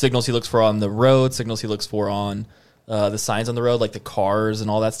signals he looks for on the road, signals he looks for on the signs on the road, like the cars and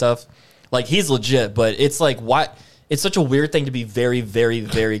all that stuff. Like he's legit, but it's like what? It's such a weird thing to be very, very,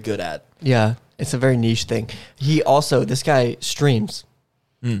 very good at. Yeah, it's a very niche thing. This guy streams.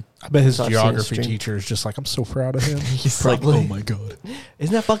 I bet his So I've seen geography him stream. teacher is just like, I'm so proud of him. He's Like, probably- oh my God.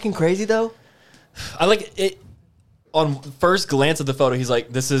 Isn't that fucking crazy though? I like it. On first glance at the photo, he's like,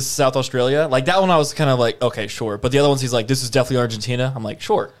 this is South Australia. Like that one, I was kind of like, okay, sure. But the other ones, he's like, this is definitely Argentina. I'm like,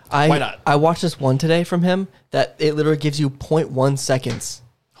 sure. Why not? I watched this one today from him that it literally gives you 0.1 seconds.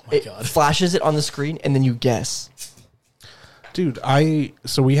 Oh my God. Flashes it on the screen and then you guess. Dude,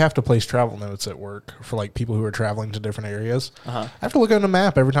 so we have to place travel notes at work for like people who are traveling to different areas. Uh-huh. I have to look at a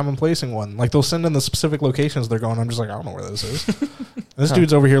map every time I'm placing one. Like they'll send in the specific locations they're going. I'm just like, I don't know where this is. This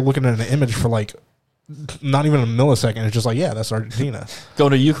dude's over here looking at an image for like not even a millisecond. It's just like, yeah, that's Argentina.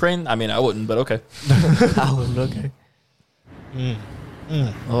 Going to Ukraine? I mean, I wouldn't, but okay. I wouldn't, okay.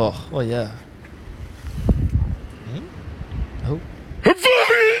 Oh, well, yeah. Oh.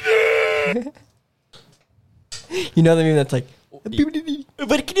 You know the meme that's like,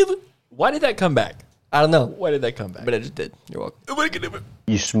 Why did that come back? I don't know. Why did that come back? But it just did. You're welcome.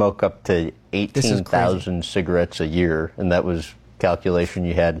 You smoke up to 18,000 cigarettes a year, and that was calculation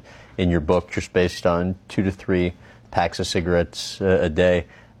you had in your book just based on 2 to 3 packs of cigarettes a day.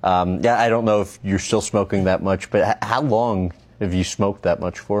 Yeah, I don't know if you're still smoking that much, but how long have you smoked that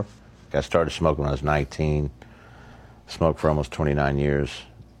much for? I started smoking when I was 19. Smoked for almost 29 years.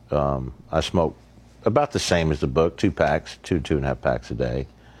 I smoked about the same as the book, 2 packs, 2.5 packs a day.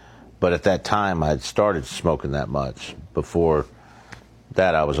 But at that time, I had started smoking that much. Before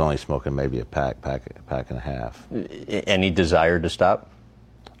that, I was only smoking maybe a pack and a half. Any desire to stop?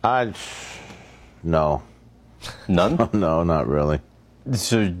 No. None? No, not really.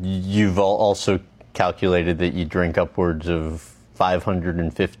 So you've also calculated that you drink upwards of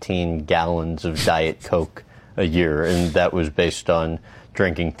 515 gallons of Diet Coke a year, and that was based on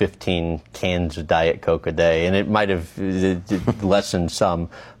drinking 15 cans of Diet Coke a day, and it might have lessened some,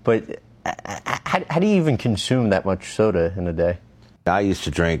 but how do you even consume that much soda in a day? I used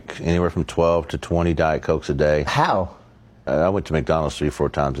to drink anywhere from 12 to 20 Diet Cokes a day. How? I went to McDonald's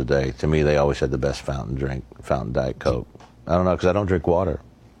 3-4 times a day. To me, they always had the best fountain Diet Coke. I don't know, because I don't drink water.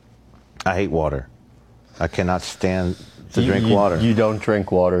 I hate water. I cannot stand to drink water. You don't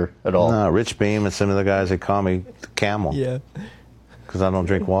drink water at all? No, Rich Beam and some of the guys, they call me the camel. Yeah. Because I don't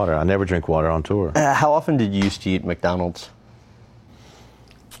drink water. I never drink water on tour. How often did you used to eat McDonald's?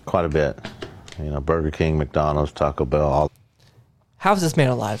 Quite a bit. You know, Burger King, McDonald's, Taco Bell. All. How's this man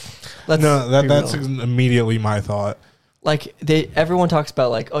alive? That's immediately my thought. Like everyone talks about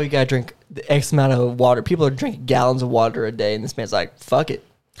like, oh, you gotta drink the X amount of water. People are drinking gallons of water a day, and this man's like, fuck it.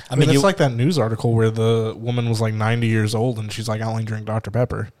 I mean, it's like that news article where the woman was like 90 years old, and she's like, I only drink Dr.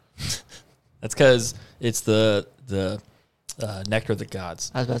 Pepper. That's because it's the nectar of the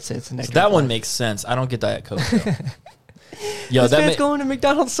gods. I was about to say it's the nectar. So that of one life. makes sense. I don't get Diet Coke. Yo, this man's going to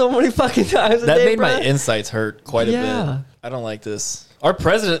McDonald's so many fucking times a that day, made my bruh. insights hurt quite a bit. I don't like this. Our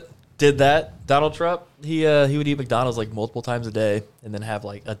president did that. Donald Trump. He would eat McDonald's like multiple times a day and then have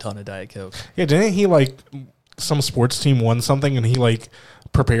like a ton of Diet Coke. Yeah, didn't he like some sports team won something and he like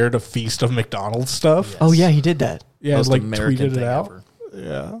prepared a feast of McDonald's stuff? Yes. Oh yeah, he did that. Yeah, Most like American tweeted it thing out. ever.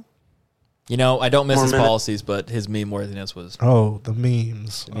 Yeah. You know, I don't miss More his minute. policies, but his meme worthiness was. Oh, the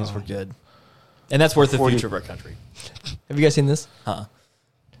memes. The memes were good, and that's worth the future of our country. Have you guys seen this? Huh?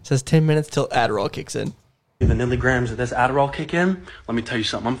 It says 10 minutes till Adderall kicks in. The milligrams of this Adderall kick in, let me tell you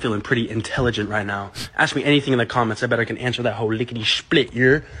something, I'm feeling pretty intelligent right now. Ask me anything in the comments, I bet I can answer that whole lickety split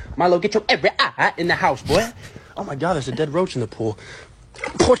here. Milo, get your every eye in the house, boy. Oh my god, there's a dead roach in the pool.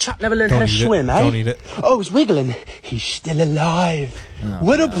 Poor chap never learned how to swim, eh? Don't eat it. Oh, he's wiggling. He's still alive.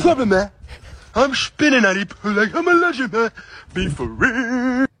 What a problem, man. I'm spinning at it like I'm a legend, man. Be for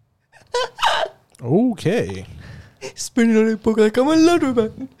real. Okay. Spinning on a book like I'm a leather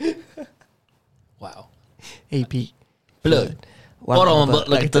man. Wow. AP. Blood. Hold on, but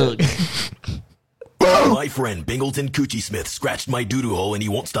like a thug. My friend Bingleton Coochie Smith scratched my doo-doo hole and he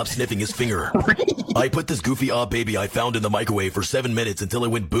won't stop sniffing his finger. I put this goofy baby I found in the microwave for 7 minutes until it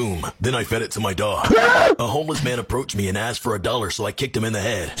went boom. Then I fed it to my dog. A homeless man approached me and asked for $1, so I kicked him in the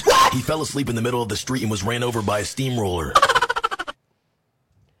head. He fell asleep in the middle of the street and was ran over by a steamroller.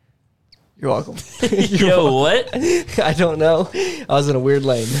 You're welcome. Yo, what? I don't know. I was in a weird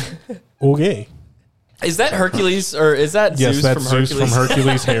lane. Okay. Is that Hercules or is that Yes, Zeus that's from Zeus Hercules? from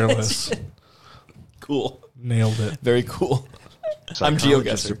Hercules Hairless. Cool. Nailed it. Very cool. I'm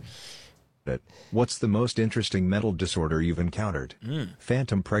GeoGuessr. What's the most interesting mental disorder you've encountered?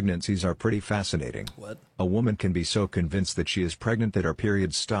 Phantom pregnancies are pretty fascinating. What? A woman can be so convinced that she is pregnant that her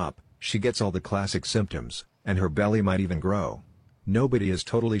periods stop, she gets all the classic symptoms, and her belly might even grow. Nobody is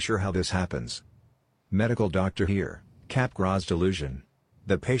totally sure how this happens. Medical doctor here, Capgras delusion.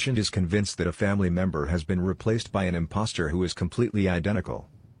 The patient is convinced that a family member has been replaced by an imposter who is completely identical.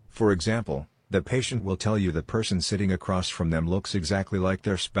 For example, the patient will tell you the person sitting across from them looks exactly like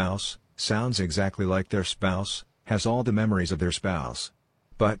their spouse, sounds exactly like their spouse, has all the memories of their spouse.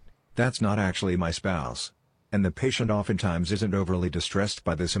 But, that's not actually my spouse. And the patient oftentimes isn't overly distressed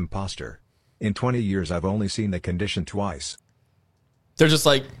by this imposter. In 20 years I've only seen the condition twice. They're just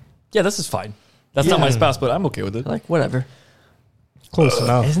like, yeah, this is fine. That's not my spouse, but I'm okay with it. Like, whatever. Close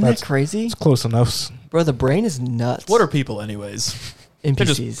enough. Isn't That's that crazy? It's close enough. Bro, the brain is nuts. What are people anyways? NPCs. They're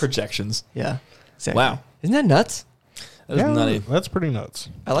just projections. Yeah. Exactly. Wow. Isn't that nuts? That is nutty. That's pretty nuts.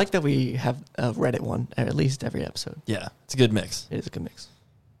 I like that we have a Reddit one at least every episode. Yeah, it's a good mix. It is a good mix.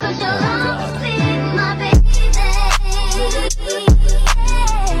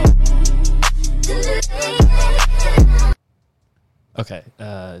 Okay,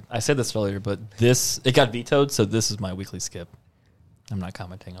 I said this earlier, but it got vetoed, so this is my weekly skip. I'm not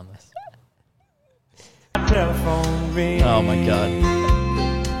commenting on this. Oh my god.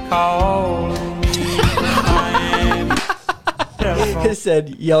 It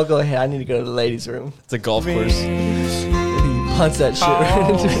said, yo, go ahead. I need to go to the ladies' room. It's a golf course. And he punts that shit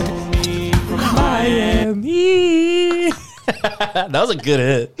right Miami. That was a good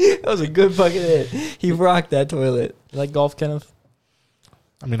hit. That was a good fucking hit. He rocked that toilet. You like golf, Kenneth?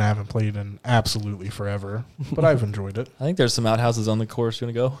 I mean, I haven't played in absolutely forever, but I've enjoyed it. I think there's some outhouses on the course. You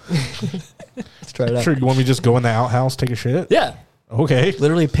want to go? Let's try it out. Sure, you want me to just go in the outhouse, take a shit? Yeah. Okay.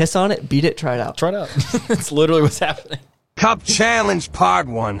 Literally piss on it, beat it, try it out. Try it out. It's literally what's happening. Cup Challenge Part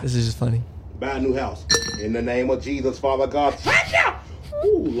 1. This is just funny. Buy a new house. In the name of Jesus, Father God.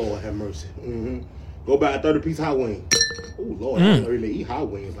 Ooh, Lord have mercy. Go buy a 30-piece hot wing. Ooh, Lord, I don't really eat hot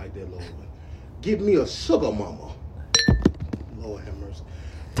wings like that, Lord. Give me a sugar mama. Lord have mercy.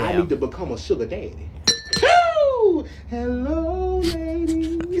 I need to become a sugar daddy. Woo! Hello,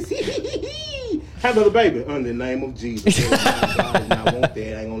 ladies. Have another baby. In the name of Jesus. God does not want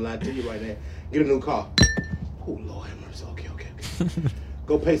that. I ain't gonna lie to you right now. Get a new car. Oh, Lord have mercy. Okay.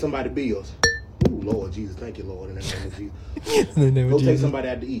 Go pay somebody bills. Oh, Lord Jesus. Thank you, Lord, in the name of Jesus. In the name Go of take Jesus. somebody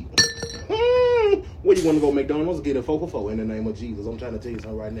out to eat. Where you want to go, McDonald's? Get a 4 for 4 in the name of Jesus. I'm trying to tell you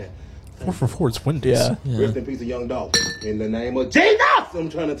something right now. 4 for 4 is Wendy's. Yeah. Rest in peace, a young dog. In the name of Jesus, I'm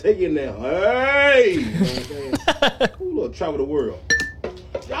trying to tell you now. Hey, you know what I'm saying? Ooh, Lord, travel the world.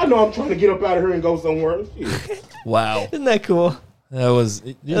 Y'all know I'm trying to get up out of here and go somewhere. Shit. Wow. Isn't that cool? That was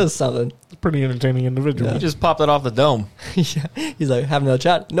something. Pretty entertaining individual. You just popped that off the dome. Yeah. He's like, have another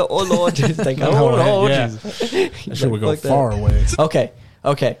chat? No, oh Lord. He's like, No, oh Lord, yeah. Jesus. That shit would go far away. Okay.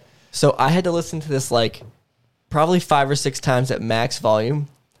 So I had to listen to this like probably 5 or 6 times at max volume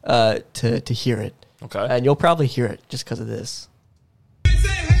to hear it. Okay. And you'll probably hear it just because of this. Kids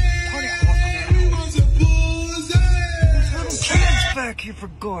back here, for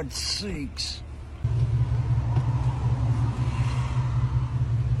God's sakes.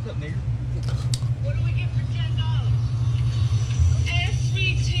 What's up, nigga? What do we get for $10?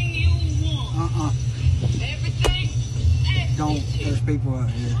 Everything you want. Everything? Don't. There's people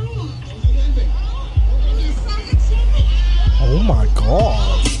out here. Oh my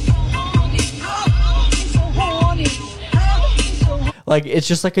god. Like, it's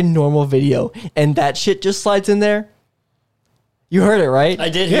just like a normal video. And that shit just slides in there. You heard it, right? I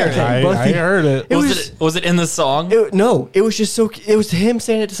did hear it. I heard it. Was it in the song? No, it was just it was him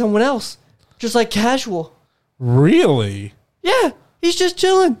saying it to someone else. Just like casual. Really? Yeah, he's just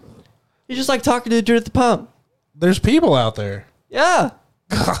chilling. He's just like talking to the dude at the pump. There's people out there. Yeah.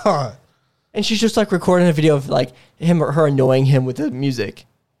 God. And she's just like recording a video of like him or her annoying him with the music.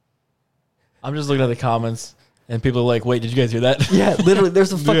 I'm just looking at the comments and people are like, wait, did you guys hear that? Yeah, literally,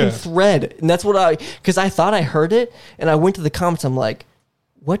 there's a fucking thread. And that's what because I thought I heard it and I went to the comments. I'm like,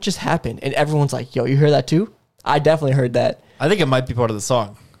 what just happened? And everyone's like, yo, you hear that too? I definitely heard that. I think it might be part of the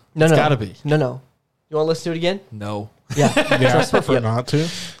song. No, It's gotta be. No. You want to listen to it again? No. Yeah. Yeah, I prefer not to.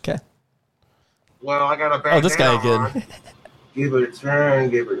 Okay. Well, I got a bad this guy again. Give it a turn,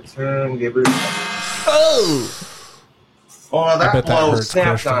 give it a turn, give it a turn. Oh! Oh, that bet that blow hurts snapped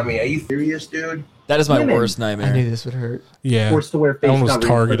Christian. on me. Are you serious, dude? That is my Women worst I nightmare. knew this would hurt. Yeah, Forced to wear that face one was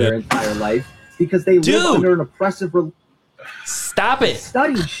coverings for their targeted. entire life because they Dude! live under an oppressive. Stop it.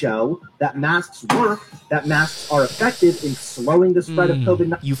 Studies show that masks work. That masks are effective in slowing the spread of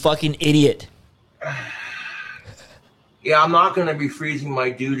COVID-19. You fucking idiot. Yeah, I'm not gonna be freezing my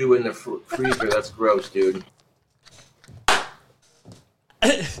doo-doo in the freezer. That's gross, dude.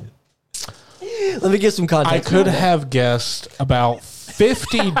 Let me give some I context. could have guessed about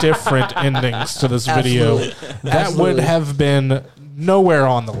 50 different endings to this video. Absolutely. That Absolutely. would have been nowhere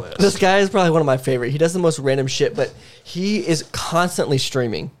on the list. This guy is probably one of my favorite. He does the most random shit, but he is constantly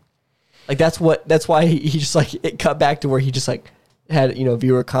streaming. Like that's why he just like it cut back to where he just like had a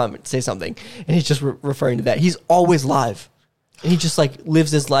viewer comment say something, and he's just referring to that. He's always live, and he just like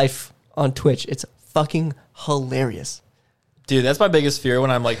lives his life on Twitch. It's fucking hilarious. Dude, that's my biggest fear when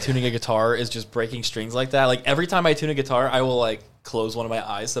I'm like tuning a guitar is just breaking strings like that. Like every time I tune a guitar, I will like close one of my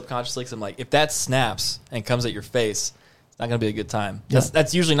eyes subconsciously because I'm like, if that snaps and comes at your face, it's not gonna be a good time. Yeah.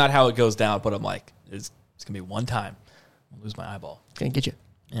 That's usually not how it goes down, but I'm like, it's gonna be one time. I'll lose my eyeball. It's gonna get you.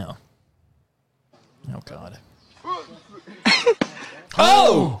 Yeah. Oh god.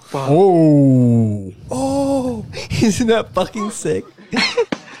 Oh! Oh, Isn't that fucking sick?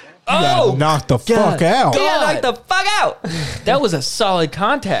 Oh! knock the fuck out. Yeah, knock the fuck out. That was a solid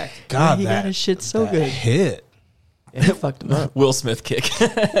contact. God, he got that his shit so that good. hit. And it fucked him up. Will Smith kick.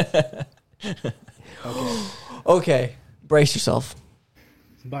 Okay, brace yourself.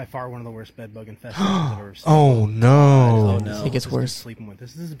 It's by far one of the worst bed bug infestations I've ever seen. Oh no. no. It gets This worse. dude's sleeping with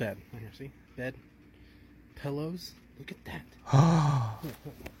this. This is bed. Right here, see? Bed. Pillows. Look at that. Look,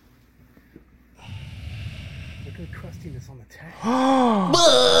 look. Look at the crustiness on the tag.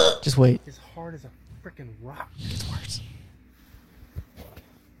 Just wait. As hard as a freaking rock. It's worse.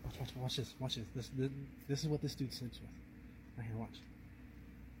 Watch this. Watch this. This is what this dude sleeps with. Right here, watch.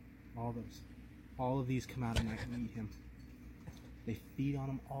 All of these come out at night and eat him. They feed on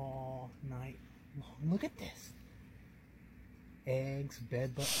him all night long. Look at this. Eggs,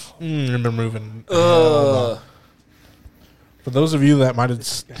 bed bugs. Remember moving. For those of you that might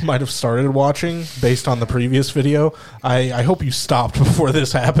have started watching based on the previous video, I hope you stopped before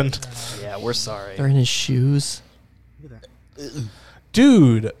this happened. Yeah, we're sorry. They're in his shoes. Look at that.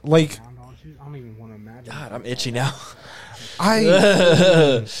 Dude, like I don't even want to imagine. God, I'm itchy now.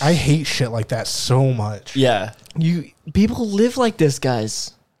 I hate shit like that so much. Yeah. People live like this,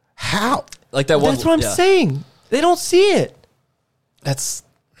 guys. How? Like that one. That's what I'm saying. They don't see it. That's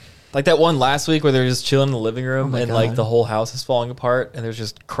like that one last week where they're just chilling in the living room and like God. the whole house is falling apart and there's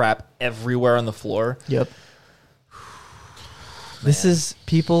just crap everywhere on the floor. Yep. This is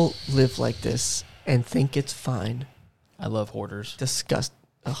people live like this and think it's fine. I love hoarders. Disgust.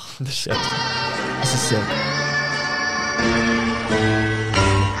 Oh, disgusting. This is sick.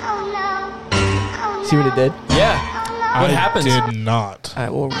 See what it did? Yeah. What I happens? did not. All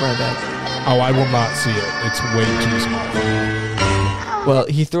right, we'll run it back. Oh, I will not see it. It's way too small. Well,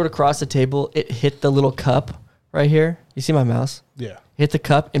 he threw it across the table. It hit the little cup right here. You see my mouse? Yeah. Hit the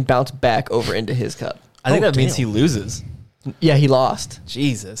cup and bounced back over into his cup. I think that means he loses. Yeah, he lost.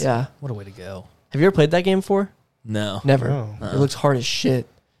 Jesus. Yeah. What a way to go. Have you ever played that game before? No. Never. No. It looks hard as shit.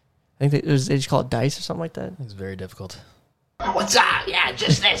 I think they just call it dice or something like that. It's very difficult. What's up? Yeah,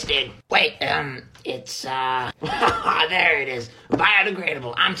 just this, dude. Wait, it's, there it is.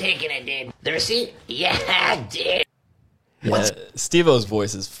 Biodegradable. I'm taking it, dude. The receipt? Yeah, dude. Yeah, Steve-O's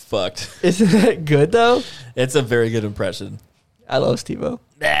voice is fucked. Isn't that good, though? It's a very good impression. I love Steve-O.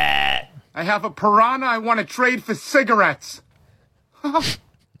 I have a piranha I want to trade for cigarettes.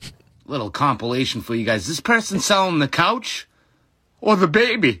 Little compilation for you guys. This person selling the couch or the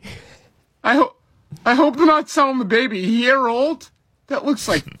baby? I hope they're not selling the baby. A year old? That looks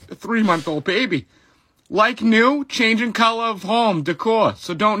like a 3-month-old baby. Like new, changing color of home, decor,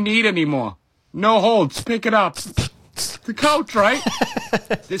 so don't need anymore. No holds, pick it up. The couch, right?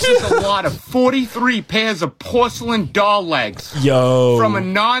 This is a lot of 43 pairs of porcelain doll legs. Yo. From a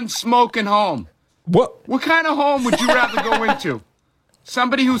non-smoking home. What? What kind of home would you rather go into?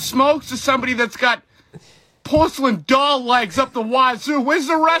 Somebody who smokes or somebody that's got porcelain doll legs up the wazoo? Where's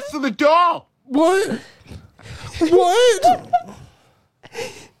the rest of the doll? What? What?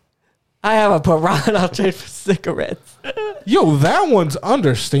 I have a piranha. I'll trade for cigarettes. Yo, that one's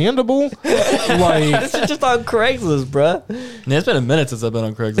understandable. Like, This is just on Craigslist, bruh. Man, it's been a minute since I've been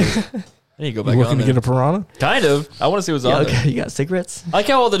on Craigslist. I need to go back you on looking to there. get a piranha? Kind of. I want to see what's Yeah, on okay. there. You got cigarettes? I like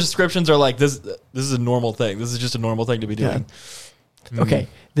how all the descriptions are like, this is a normal thing. This is just a normal thing to be doing. Okay,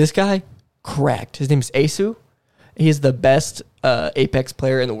 this guy cracked. His name is Asu. He's the best Apex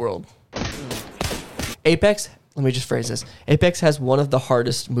player in the world. Apex, let me just phrase this. Apex has one of the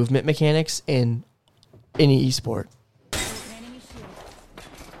hardest movement mechanics in any esport.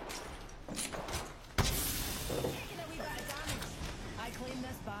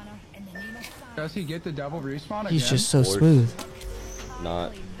 Does he get the double respawn again? He's just so smooth.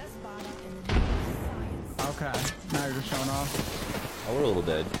 Not. Okay, now you're just showing off. Oh, we're a little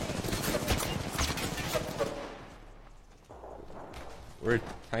dead. We're a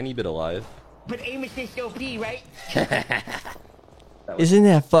tiny bit alive. But aim assist OP, right? Isn't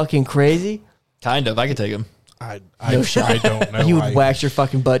that fucking crazy? Kind of. I could take him. No shot. I don't know. He would wax your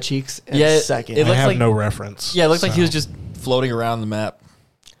fucking butt cheeks in a second. It I looks have like, no reference. Yeah, it looks like he was just floating around the map.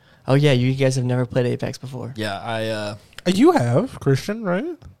 Oh yeah, you guys have never played Apex before. Yeah, You have, Christian, right?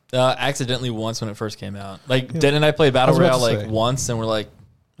 accidentally once when it first came out. Like, Dan and I played Battle Royale like once, and we're like,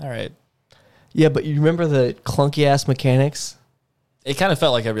 all right. Yeah, but you remember the clunky ass mechanics? It kind of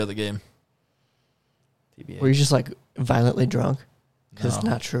felt like every other game. Were you just like violently drunk? Because it's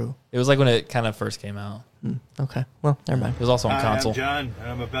No. not true. It was like when it kind of first came out. Okay, well, never mind. It was also on Hi, console. I'm John, and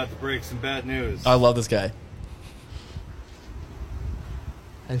I'm about to break some bad news. I love this guy.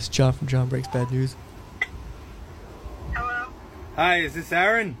 It's John from John Breaks Bad News. Hi, is this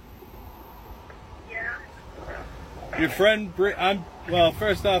Aaron? Yeah. Your friend, well,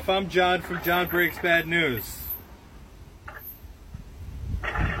 first off, I'm John from John Breaks Bad News.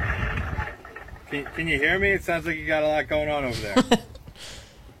 Can you hear me? It sounds like you got a lot going on over there.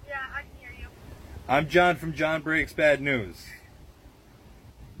 Yeah, I can hear you. I'm John from John Breaks Bad News.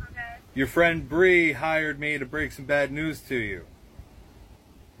 Okay. Your friend Bree hired me to break some bad news to you.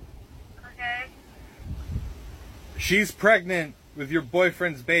 Okay. She's pregnant with your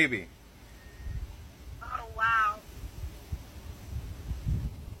boyfriend's baby. Oh, wow.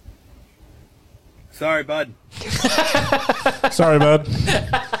 Sorry, bud. Sorry, bud.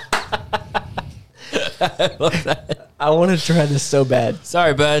 I want to try this so bad.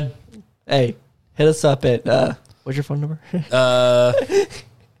 Sorry, bud. Hey, hit us up at what's your phone number?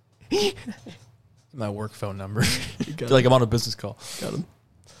 My work phone number. Feel like I'm on a business call. Got him.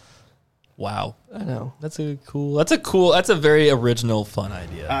 Wow. I know. That's a very original, fun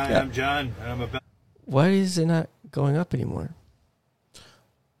idea. Hi, I'm John, and I'm about. Why is it not going up anymore?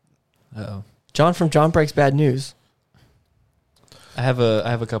 Uh-oh. John from John Breaks Bad News. I have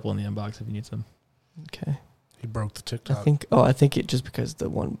a couple in the inbox if you need some. Okay. He broke the TikTok. I think it just because the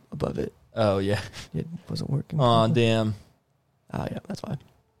one above it. Oh yeah. It wasn't working. Aw, damn. Oh yeah, that's fine.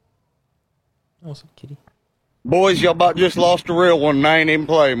 Oh, some kitty. Boys, y'all about just lost a real one and I ain't even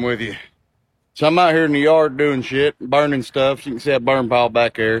playing with you. So I'm out here in the yard doing shit, burning stuff. So you can see that burn pile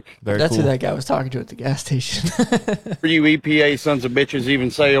back there. That's who that guy was talking to at the gas station. For you EPA sons of bitches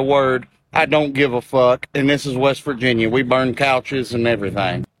even say a word, I don't give a fuck. And this is West Virginia. We burn couches and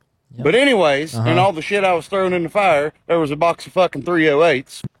everything. But anyways, in all the shit I was throwing in the fire, there was a box of fucking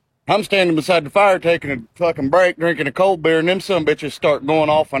 308s. I'm standing beside the fire taking a fucking break, drinking a cold beer, and them son bitches start going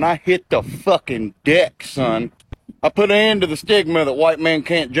off, and I hit the fucking deck, son. I put an end to the stigma that white men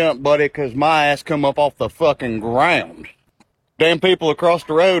can't jump, buddy, because my ass come up off the fucking ground. Damn people across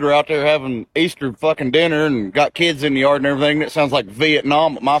the road are out there having Easter fucking dinner and got kids in the yard and everything. That sounds like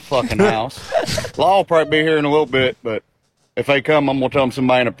Vietnam at my fucking house. Law will probably be here in a little bit, but if they come, I'm going to tell them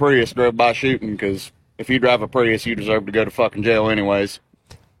somebody in a Prius drove by shooting, because if you drive a Prius, you deserve to go to fucking jail anyways.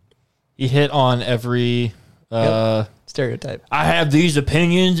 He hit on every stereotype. I have these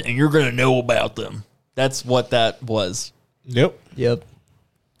opinions, and you're going to know about them. That's what that was. Yep.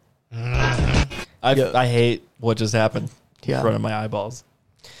 I hate what just happened Yeah. in front of my eyeballs.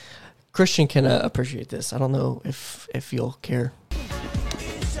 Christian can appreciate this. I don't know if you'll care.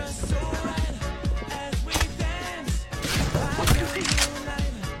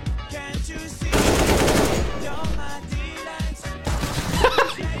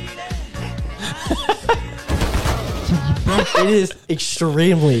 It is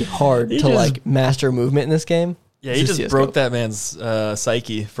extremely hard to like master movement in this game. Yeah, he just broke that man's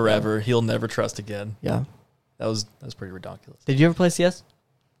psyche forever. He'll never trust again. Yeah. That was pretty ridiculous. Did you ever play CS?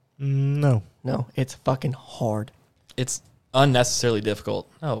 No. No, it's fucking hard. It's unnecessarily difficult.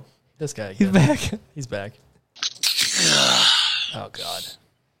 Oh, this guy He's again. back. He's back. Oh, God.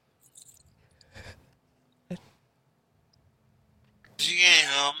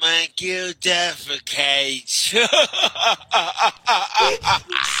 I'll make you defecate.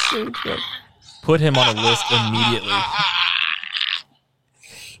 Put him on a list immediately.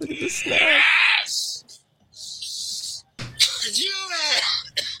 Look at the snap.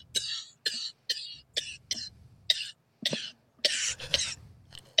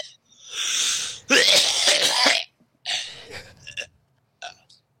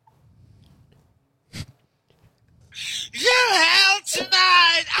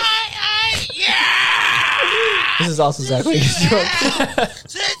 This is also Zach when he gets drunk.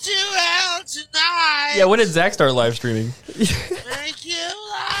 Send you out tonight. Yeah, when did Zach start live streaming? Make you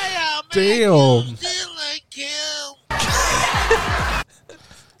lie, Damn.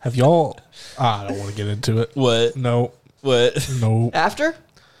 Have y'all? I don't want to get into it. What? No. What? No. After?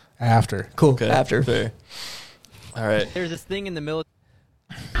 After. Cool. Okay. After. Fair. All right. There's this thing in the military.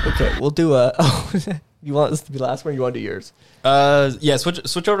 Okay, we'll do a. Oh, you want this to be the last one? Or you want to do yours? Yeah.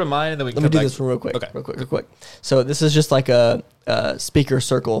 Switch over to mine, and then we can Let me come do back. this one real quick. Okay. Real quick. So this is just like a speaker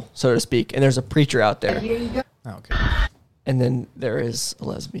circle, so to speak, and there's a preacher out there. Okay. And then there is a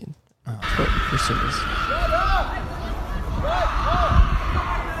lesbian. For singles.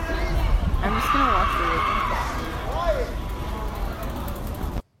 I'm just gonna watch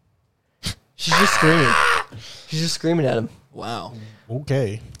the She's just screaming. She's just screaming at him. Wow.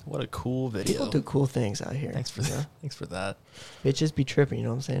 Okay. What a cool video. People do cool things out here. Thanks for that. Thanks for that. Bitches be tripping, you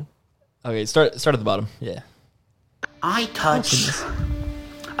know what I'm saying? Okay, start at the bottom. Yeah. I touch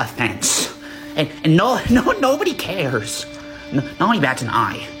a fence, and nobody cares. Nobody bats an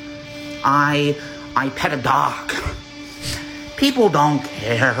eye. I pet a dog. People don't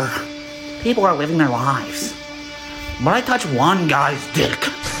care. People are living their lives. But I touch one guy's dick,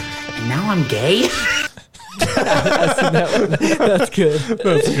 and now I'm gay. I've seen that one. That's good.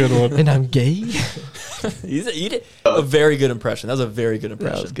 That's a good one. And I'm gay. You did a very good impression. That was a very good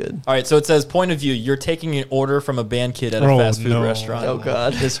impression. That was good. All right, so it says, point of view, you're taking an order from a band kid at a fast food restaurant. Oh,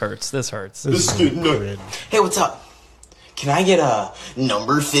 God. This hurts. This hurts. Hey, what's up? Can I get a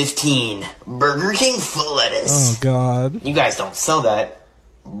number 15 Burger King full lettuce? Oh, God. You guys don't sell that,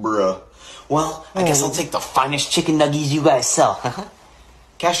 bruh. Well, I guess I'll take the finest chicken nuggies you guys sell.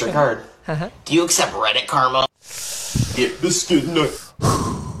 Cash or card? Do you accept Reddit karma? Get biscuit nut.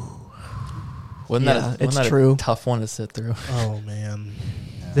 Wasn't that a tough one to sit through? Oh, man.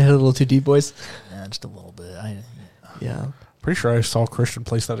 They hit a little too deep, boys? Yeah, just a little bit. Yeah. Pretty sure I saw Christian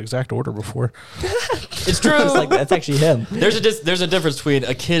place that exact order before. It's true. It's like, that's actually him. There's a difference between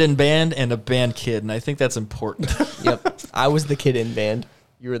a kid in band and a band kid, and I think that's important. Yep. I was the kid in band.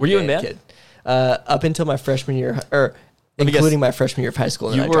 You were the Were you in band band? kid. Up until my freshman year, or including my freshman year of high school.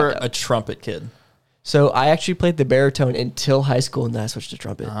 And You then I were dropped out. a trumpet kid. So I actually played the baritone until high school, and then I switched to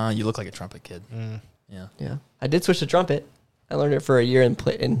trumpet. You look like a trumpet kid. Yeah. Yeah, I did switch to trumpet. I learned it for a year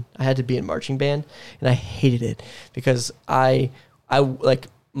and I had to be in marching band, and I hated it because I like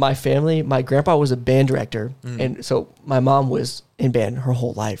my family. My grandpa was a band director, and so my mom was in band her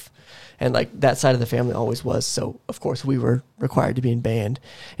whole life, and like that side of the family always was. So of course we were required to be in band,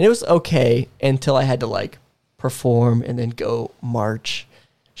 and it was okay until I had to like perform and then go march,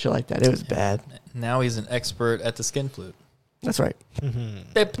 shit like that. It was bad. Now he's an expert at the skin flute. That's right. I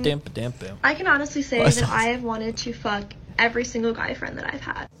can honestly say that I have wanted to fuck every single guy friend that I've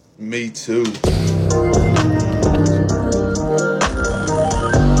had. Me too.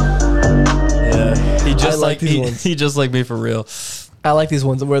 Yeah, he just I like these ones. he just like me for real. I like these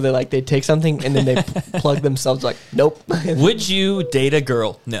ones where they take something and then they plug themselves like, nope. Would you date a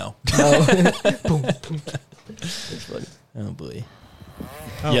girl? No. No. Boom, boom. It's funny. Oh boy.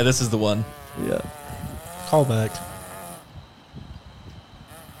 Oh. Yeah, this is the one. Yeah. Call back.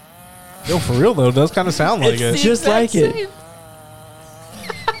 Yo, for real though, it does kind of sound like it. Just like it.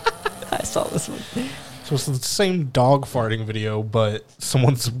 I saw this one. So it's the same dog farting video, but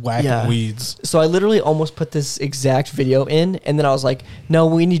someone's whacking weeds. So I literally almost put this exact video in, and then I was like, no,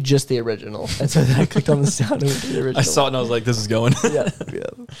 we need just the original. And so then I clicked on the sound and went to the original. I saw it and I was like, this is going. Yeah.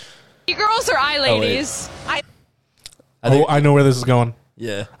 You girls or I ladies? I know where this is going.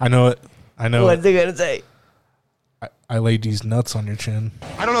 Yeah. I know it. I know What's it. he gonna say? I laid these nuts on your chin.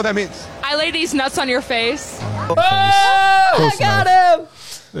 I don't know what that means. I lay these nuts on your face. Oh, I got him.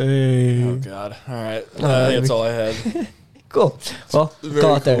 Hey. Oh god. All right. I think that's all I had. Cool. Well, Very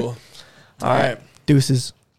call it there. cool. All right. Deuces.